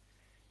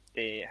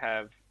they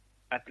have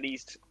at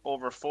least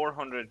over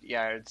 400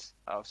 yards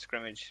of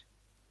scrimmage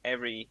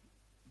every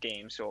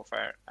game so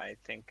far. I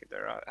think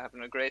they're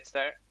having a great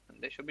start,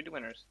 and they should be the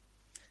winners.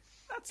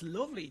 That's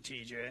lovely,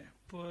 TJ.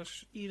 But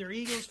either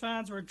Eagles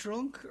fans were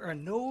drunk or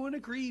no one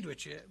agreed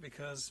with you,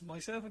 because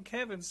myself and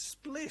Kevin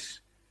split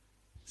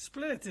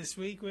it this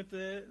week with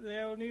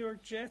the old New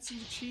York Jets and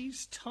the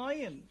Chiefs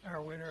tying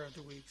our winner of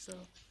the week.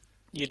 So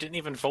You didn't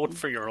even vote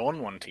for your own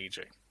one,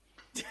 TJ.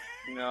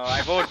 No,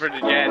 I voted for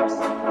the Jets.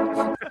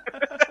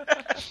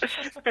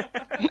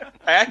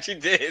 I actually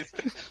did.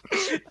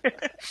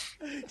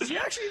 Did you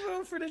actually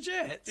vote for the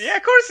Jets? Yeah,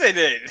 of course I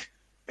did.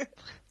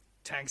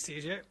 Thanks,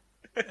 TJ.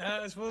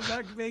 I suppose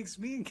that makes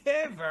me and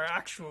Kev our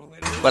actual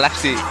winners. Well,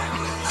 actually,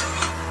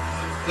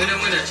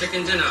 Winner,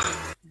 chicken dinner.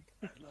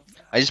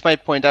 I just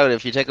might point out,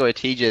 if you take away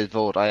TJ's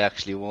vote, I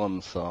actually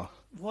won, so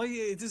Why?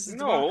 This is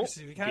No.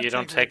 democracy. We can't You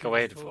don't take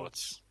away the people's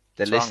votes.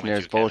 the What's wrong with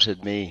listeners you, Kev?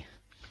 voted me.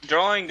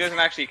 Drawing doesn't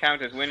actually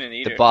count as winning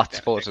either. The bots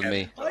voted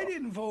me. I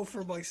didn't vote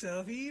for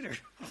myself either.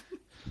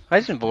 I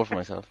didn't vote for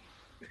myself.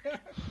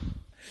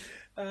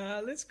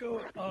 Let's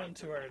go on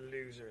to our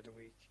loser of the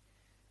week.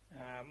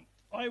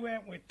 I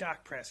went with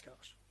Dak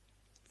Prescott.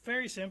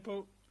 Very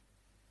simple.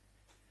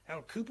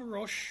 Cooper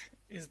Rush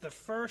is the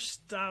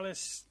first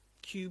Dallas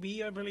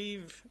QB, I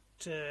believe,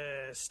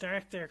 to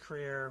start their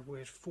career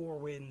with 4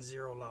 wins,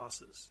 0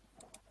 losses.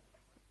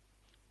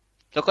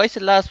 Look, I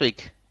said last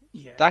week,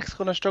 Yeah. Dak's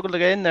going to struggle to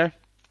get in there.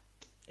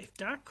 If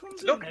Dak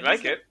comes Look in,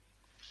 like it.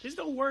 This is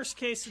the worst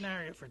case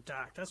scenario for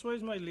Dak. That's why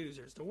he's my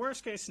losers. The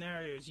worst case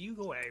scenario is you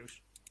go out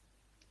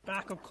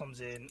Backup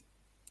comes in.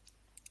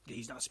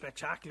 He's not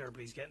spectacular,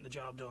 but he's getting the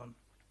job done.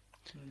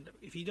 And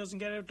if he doesn't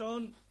get it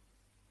done,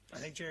 I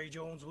think Jerry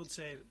Jones would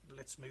say,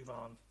 let's move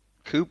on.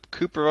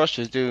 Cooper Rush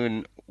is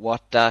doing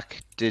what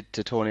Dak did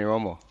to Tony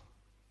Romo.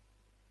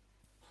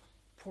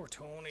 Poor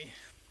Tony.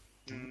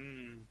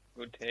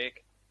 Good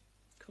take.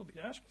 Could be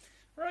that.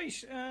 Right,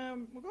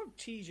 we'll go to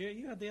TJ.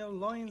 You had the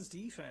Lions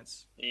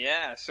defense.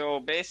 Yeah, so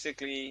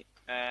basically,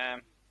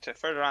 to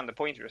further on the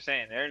point you were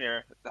saying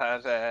earlier,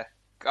 that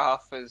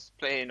Goff is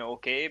playing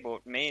okay,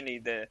 but mainly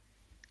the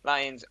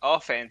Lions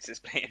offense is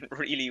playing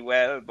really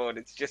well, but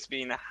it's just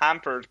been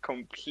hampered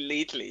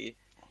completely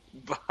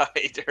by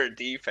their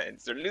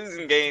defense. They're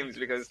losing games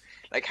because,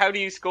 like, how do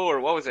you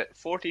score,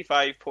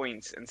 45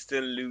 points and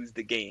still lose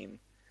the game?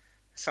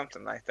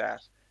 Something like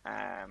that.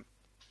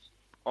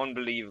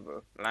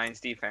 Unbelievable. Lions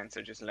defense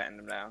are just letting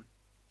them down.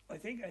 I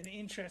think an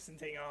interesting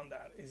thing on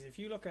that is if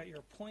you look at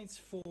your points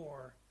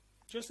for,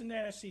 just in the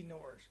NFC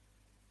North,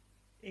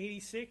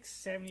 86,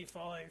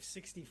 75,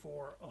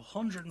 64,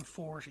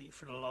 140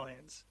 for the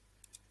Lions.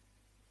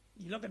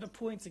 You look at the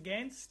points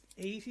against,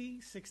 80,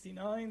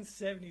 69,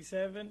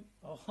 77,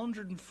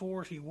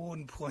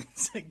 141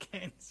 points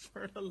against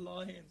for the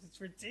Lions. It's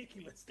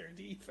ridiculous, their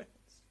defense.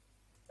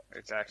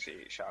 It's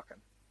actually shocking.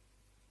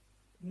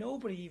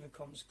 Nobody even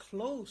comes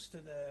close to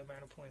the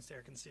amount of points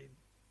they're conceding.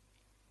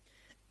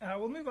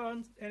 We'll move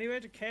on anyway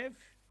to Kev.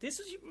 This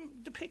is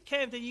the pick,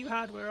 Kev, that you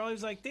had where I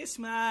was like, this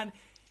man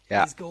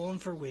is going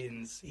for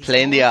wins. He's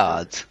playing the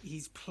odds.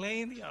 He's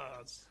playing the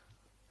odds.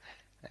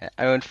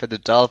 I went for the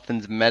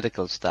Dolphins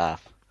medical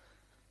staff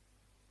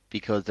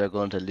because they're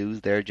going to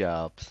lose their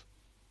jobs.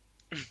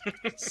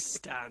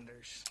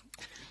 Standards.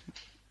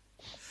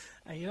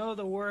 And you know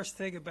the worst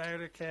thing about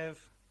it, Kev?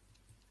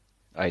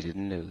 I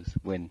didn't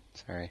win.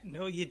 Sorry.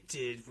 No, you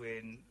did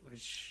win,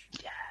 which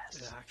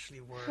it actually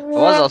worked. I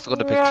was also going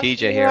to pick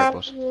TJ here,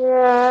 but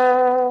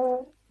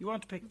You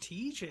want to pick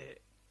TJ?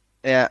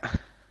 yeah,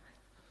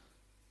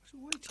 So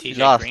why he TJ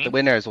lost. Green? The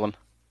winners won.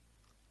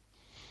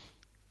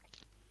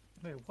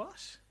 Wait,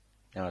 what?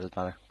 No, it doesn't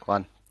matter. Go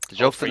on. The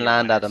joke for didn't your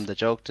land, winners. Adam. The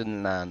joke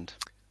didn't land.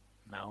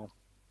 No.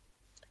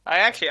 I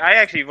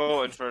actually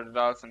voted for the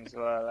Dolphins as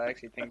well. I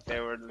actually think they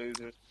were the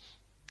losers.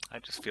 I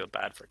just feel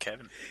bad for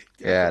Kevin.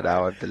 Yeah, that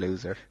was the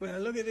loser. Well,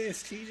 look at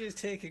this. TJ's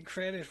taking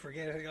credit for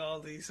getting all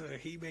these, so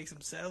he makes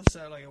himself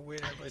sound like a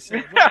winner by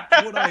saying,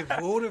 what I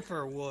voted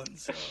for won.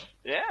 So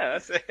Yeah,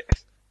 that's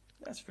it.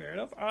 that's fair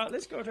enough.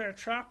 Let's go to our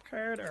trap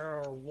card,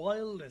 our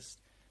wildest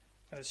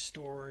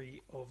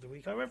story of the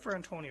week. I went for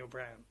Antonio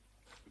Brown.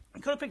 I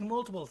could have picked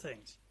multiple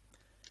things.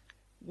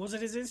 Was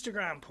it his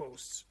Instagram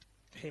posts?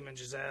 Him and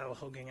Giselle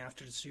hugging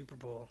after the Super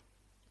Bowl?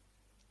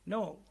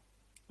 No.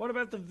 What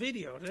about the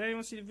video? Did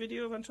anyone see the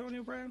video of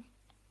Antonio Brown?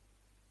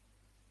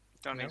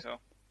 Don't think so.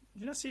 Did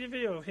you not see the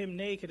video of him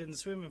naked in the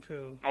swimming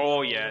pool?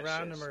 Oh, yeah. The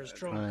randomers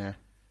drunk, Oh, yeah.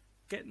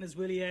 getting his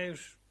willy out,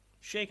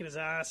 shaking his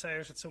ass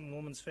out at some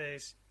woman's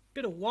face.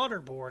 Bit of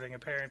waterboarding,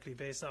 apparently,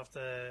 based off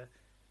the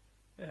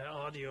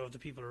audio of the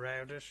people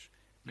around it.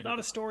 Not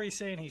a story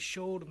saying he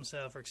showed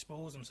himself or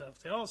exposed himself.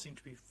 They all seem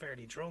to be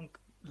fairly drunk,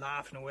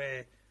 laughing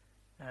away.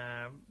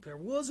 There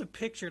was a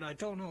picture, and I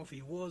don't know if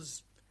he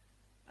was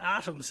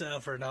at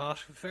himself or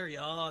not. A very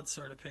odd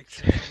sort of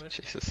picture of it.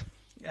 Jesus.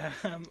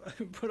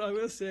 But I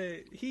will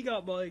say, he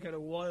got my kind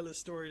of wildest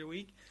story of the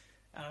week.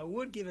 And I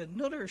would give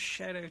another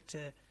shout out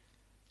to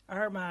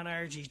our man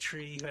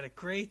RG3, who had a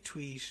great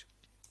tweet.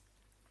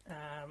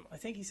 I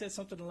think he said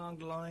something along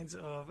the lines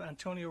of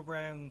Antonio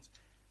Brown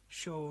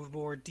showed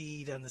more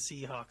D than the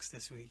Seahawks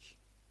this week,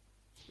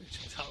 which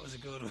I thought was a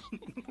good one.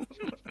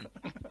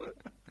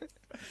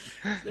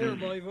 There,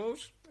 my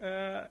vote.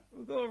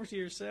 We'll go over to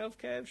yourself,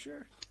 Kev,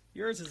 sure.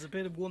 Yours is a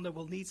bit of one that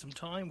we'll need some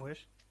time with.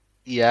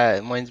 Yeah,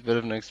 mine's a bit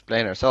of an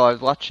explainer. So I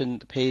was watching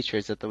the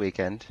Patriots at the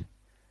weekend.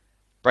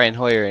 Brian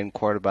Hoyer in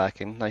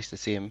quarterbacking. Nice to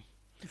see him.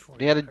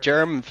 He had a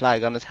German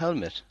flag on his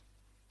helmet.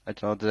 I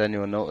don't know, did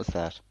anyone notice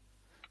that?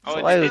 Oh, So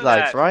it's I was still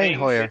like, that Brian thing,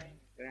 Hoyer.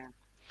 yeah.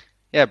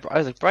 Yeah, I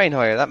was like, Brian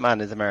Hoyer, that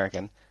man is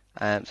American.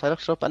 So I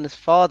looked it up, and his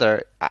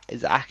father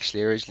is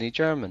actually originally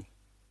German.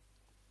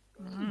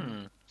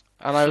 Hmm.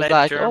 And I was Fled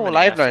like, oh, Germany well,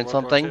 I've after learned World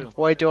War something. II.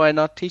 Why do I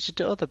not teach it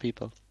to other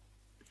people?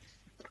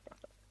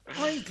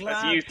 I'm That's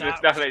glad useless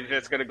that knowledge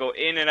that's going to go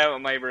in and out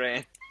of my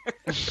brain.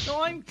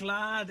 No, I'm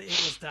glad it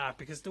was that,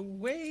 because the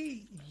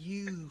way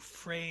you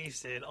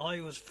phrased it,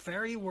 I was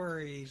very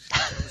worried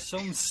there was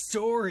some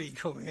story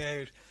coming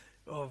out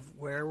of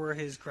where were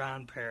his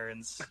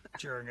grandparents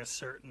during a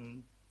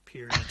certain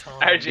period of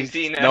time.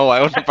 Argentina. No, I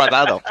wouldn't have brought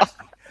that up.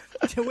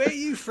 The way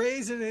you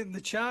phrased it in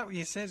the chat when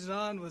you sent it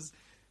on was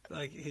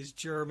like his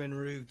German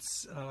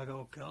roots. And I'm like,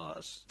 oh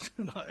god.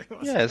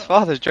 Yeah, his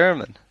father's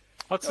German.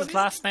 What's his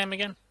last name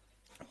again?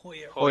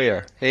 Hoyer.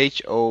 Hoyer.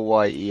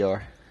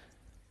 Hoyer.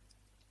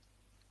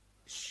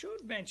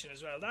 Should mention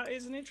as well, that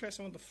is an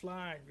interesting one, the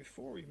flag,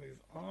 before we move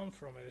on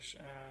from it.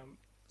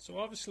 So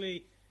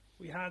obviously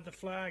we had the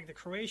flag, the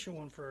Croatian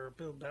one for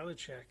Bill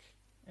Belichick.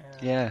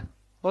 Yeah.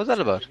 What was that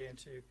about?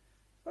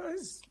 Well,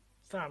 his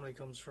family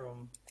comes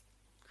from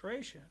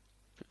Croatia.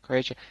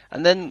 Croatia.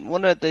 And then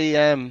one of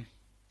the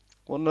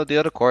One of the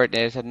other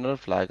coordinators had another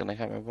flag, and I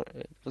can't remember.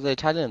 Was it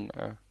Italian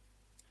or?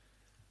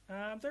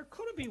 There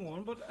could have been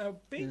one, but a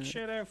big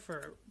shout out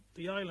for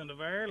the island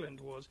of Ireland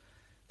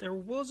there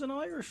was an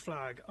Irish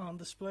flag on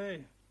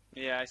display.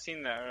 Yeah, I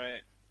seen that.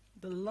 Right.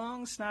 The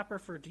long snapper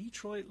for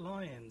Detroit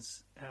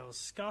Lions,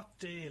 Scott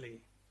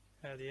Daly,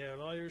 had the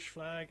Irish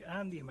flag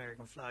and the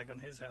American flag on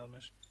his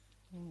helmet.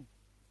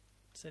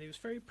 Said he was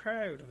very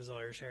proud of his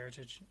Irish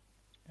heritage.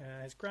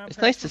 His grandparents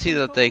It's nice to were see from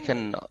that they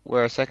Galway. can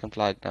wear a second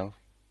flag now.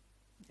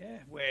 Yeah,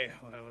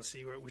 we'll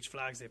see which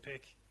flags they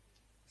pick,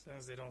 as long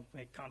as they don't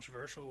make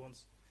controversial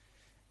ones.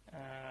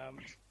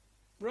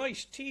 Right,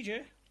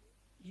 TJ,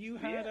 you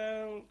had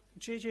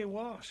JJ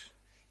Watt.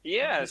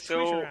 Yeah, His so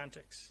Twitter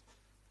antics.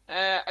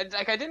 I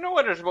didn't know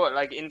whether to put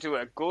like into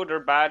a good or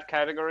bad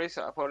category,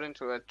 so I put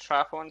into a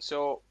trap one.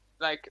 So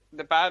like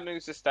the bad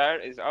news to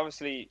start is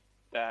obviously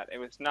that it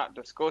was not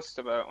discussed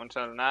about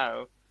until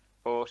now,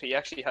 but he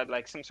actually had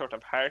like some sort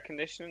of heart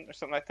condition or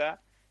something like that,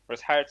 where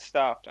his heart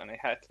stopped and it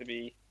had to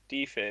be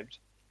defibbed,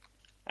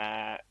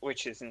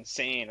 which is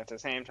insane at the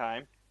same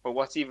time. But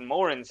what's even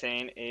more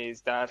insane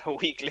is that a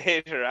week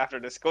later, after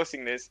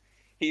discussing this,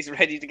 he's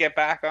ready to get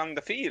back on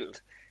the field.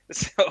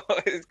 So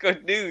it's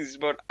good news,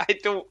 but I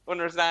don't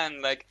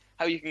understand like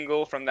how you can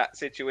go from that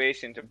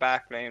situation to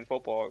back playing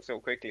football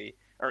so quickly,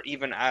 or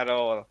even at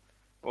all.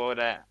 But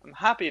I'm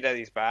happy that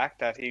he's back,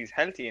 that he's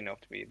healthy enough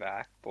to be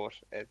back. But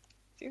it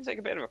seems like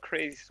a bit of a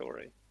crazy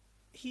story.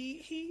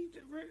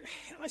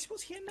 I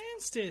suppose he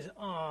announced it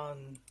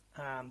on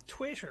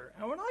Twitter,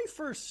 and when I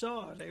first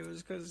saw it, it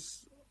was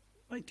because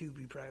I do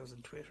be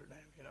browsing Twitter now,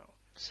 you know.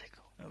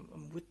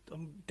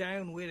 I'm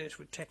down with it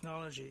with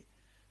technology,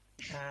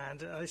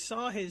 and I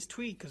saw his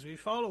tweet because we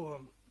follow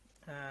him,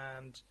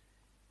 and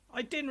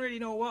I didn't really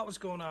know what was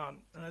going on,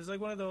 and it was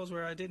like one of those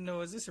where I didn't know,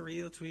 is this a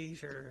real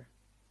tweet or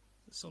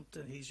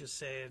something he's just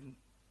saying.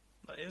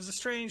 It was a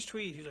strange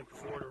tweet. He's like,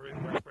 before the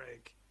rumors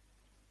break,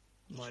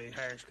 my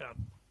heart got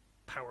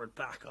powered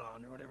back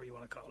on, or whatever you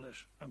want to call it.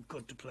 I'm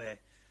good to play.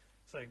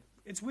 It's like,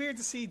 it's weird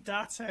to see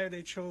that's how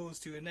they chose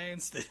to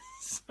announce this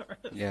sort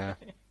of Yeah.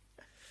 thing.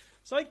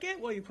 So I get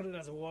why you put it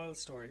as a wild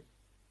story.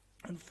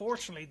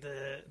 Unfortunately,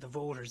 the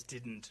voters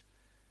didn't.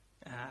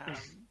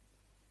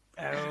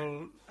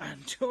 Antonio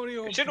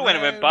I should have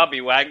went with Brown-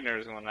 Bobby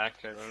Wagner's one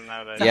actually.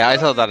 Now that Yeah, I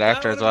thought that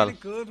after would as have well. been a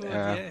good one,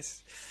 Yeah.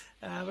 yes.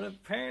 But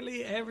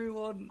apparently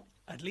everyone,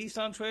 at least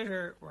on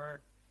Twitter,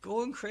 were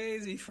going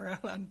crazy for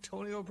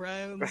Antonio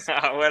Brown's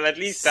well, at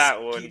least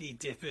that one. skinny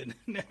dipping.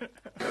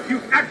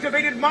 You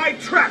activated my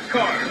trap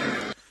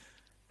card!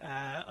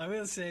 I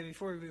will say,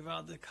 before we move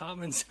on, the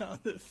comments on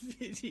the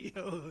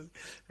video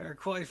are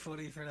quite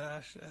funny for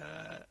that.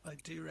 I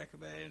do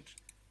recommend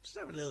just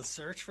have a little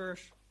search for it.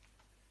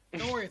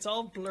 Don't worry, it's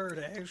all blurred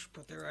out,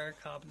 but there are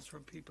comments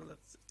from people that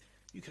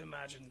you can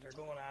imagine they're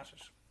going at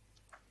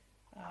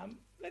it.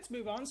 Let's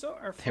move on. So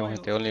our They final...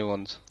 weren't the only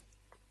ones.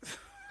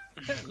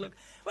 Look,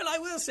 well, I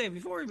will say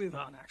before we move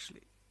on,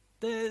 actually,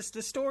 the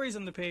stories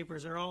in the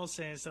papers are all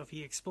saying stuff.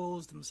 He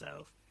exposed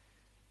himself,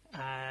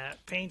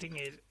 painting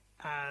it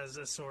as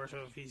a sort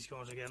of he's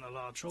going to get in a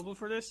lot of trouble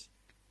for this.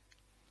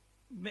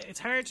 It's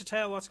hard to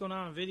tell what's going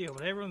on in video,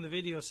 but everyone in the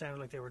video sounded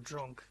like they were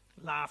drunk,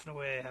 laughing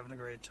away, having a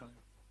great time.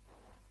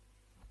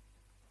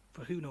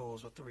 But who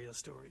knows what the real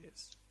story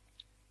is?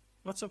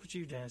 What's up with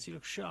you, Dennis? You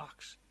look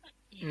shocked.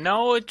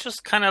 No, it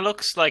just kind of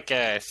looks like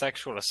a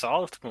sexual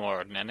assault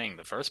more than anything,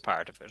 the first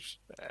part of it.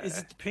 Is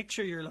it the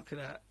picture you're looking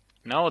at?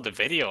 No, the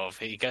video of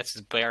he gets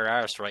his bare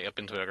arse right up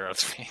into a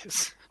girl's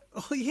face.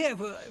 Oh yeah,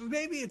 but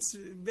maybe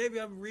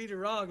I'm reading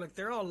wrong. Like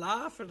they're all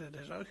laughing at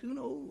it. Who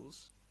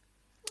knows?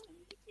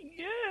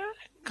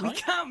 Yeah. We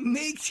can't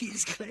make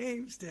these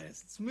claims, Des.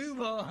 Let's move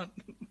on.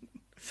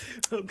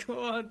 We'll go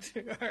on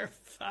to our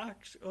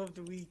fact of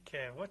the week,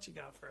 Kev. What you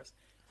got for us?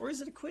 Or is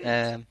it a quiz?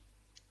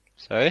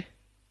 Sorry?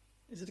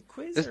 Is it a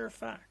quiz This- or a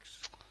fact?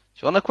 Do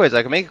you want a quiz?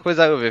 I can make a quiz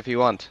out of it if you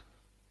want.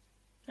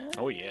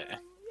 Oh, yeah.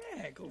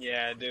 Yeah, go for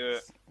Yeah, it. do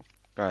it.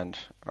 Grand.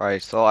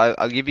 Alright, so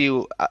I'll give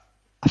you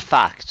a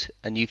fact,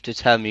 and you have to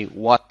tell me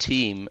what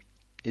team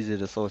is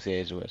it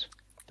associated with,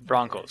 The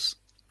Broncos.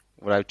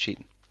 without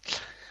cheating.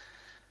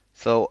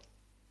 So,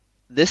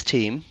 this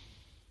team,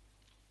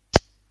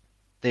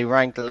 they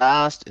ranked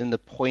last in the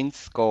points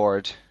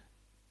scored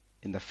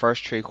in the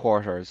first 3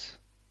 quarters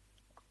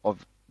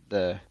of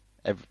the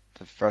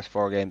first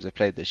 4 games they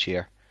played this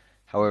year.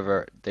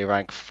 However, they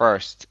rank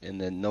first in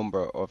the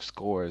number of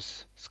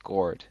scores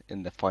scored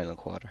in the final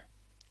quarter.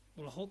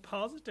 Well, hold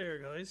pause it there,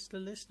 guys. The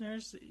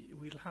listeners,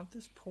 we'll have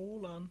this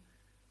poll on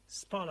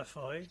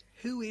Spotify.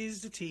 Who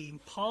is the team?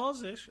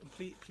 Pause it, and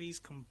please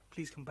come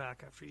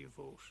back after you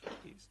vote,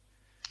 please.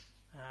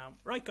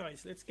 Right,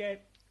 guys, let's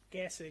get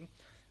guessing.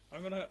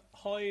 I'm gonna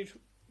hide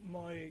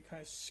my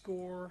kind of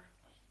score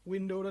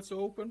window that's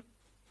open.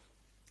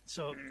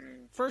 So,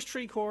 first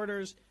 3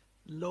 quarters,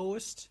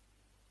 lowest,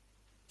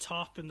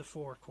 top in the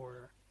 4th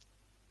quarter.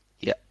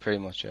 Yeah, pretty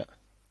much, yeah.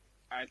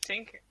 I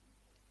think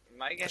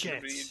my guess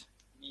would be. Jets.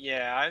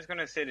 Yeah, I was going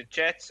to say the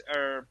Jets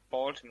or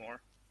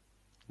Baltimore.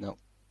 No.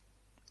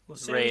 We'll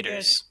say we get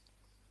Raiders.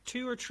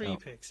 2 or 3 No.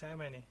 picks. How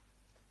many?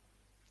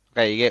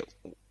 Okay, you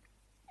get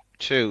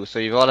 2, so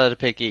you've all had to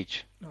pick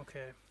each.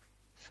 Okay.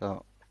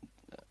 So,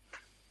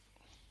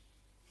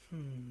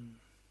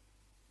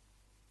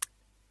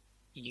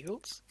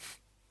 Eagles?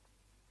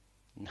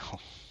 no.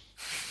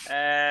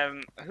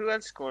 Who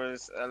else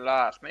scores a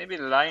lot? Maybe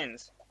the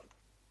Lions.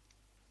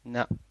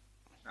 No.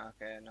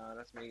 Okay, no,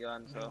 that's me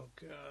gone. So Oh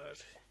God.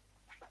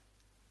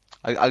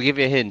 I'll give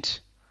you a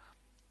hint.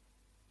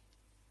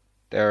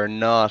 They're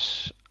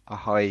not a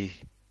high.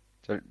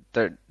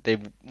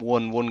 They've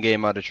won 1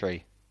 game out of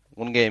 3.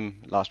 1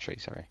 game, lost 3.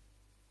 Sorry.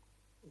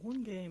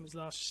 One game is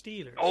lost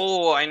Steelers.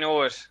 oh, I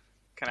know it.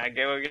 Can I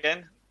go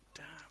again?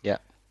 Damn. Yeah.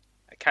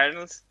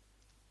 Cardinals.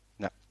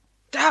 No.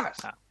 Damn it!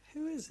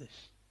 Who is it?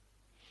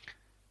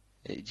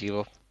 Did you give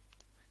up?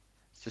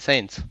 It's the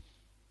Saints.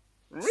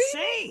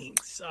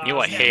 Saints. Oh, You,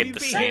 I hate we'd the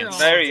be Saints. here all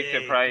Very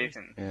day.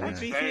 surprising. Yeah. We'd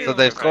be Very here So all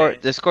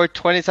they've day. scored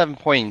 27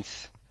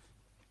 points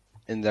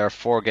in their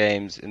 4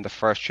 games in the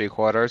first 3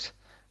 quarters,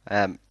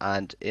 and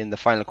in the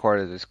final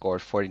quarter they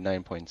scored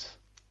 49 points.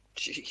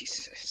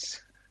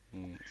 Jesus.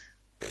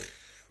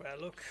 Well,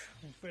 look,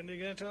 when they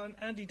get on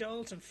Andy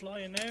Dalton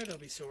flying now, they'll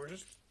be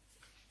sorted.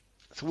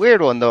 It's a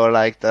weird one though,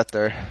 like that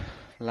they're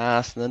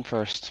last and then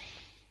first.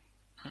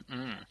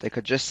 They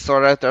could just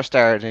sort out their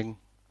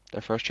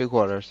first 2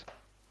 quarters.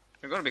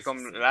 They're going to become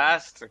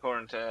last,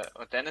 according to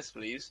what Dennis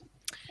believes.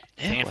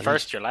 Being well,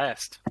 first, you're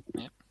last.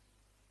 Yeah.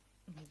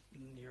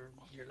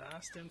 You're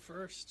last and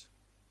first.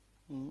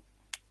 Mm.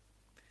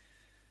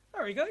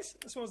 All right, guys.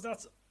 I suppose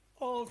that's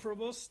all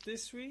from us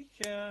this week.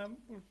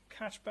 We'll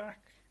catch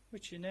back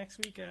with you next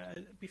week.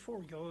 Before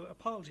we go,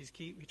 apologies,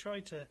 Keith. We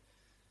tried to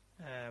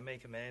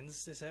make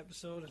amends this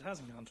episode. It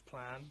hasn't gone to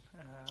plan.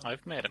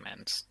 I've made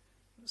amends.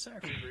 Sorry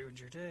if we ruined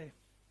your day.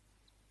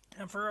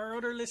 And for our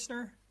other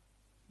listener,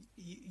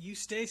 you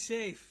stay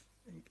safe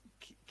and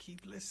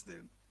keep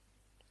listening.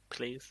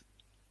 Please.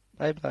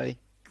 Bye bye.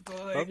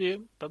 Goodbye. Love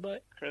you. Bye-bye.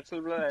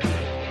 Crystal Blood.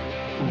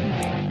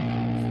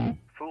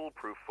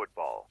 Foolproof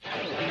football.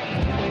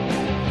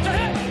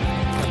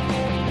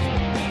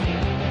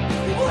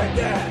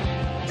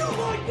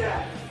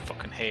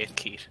 Fucking hate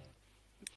Keith.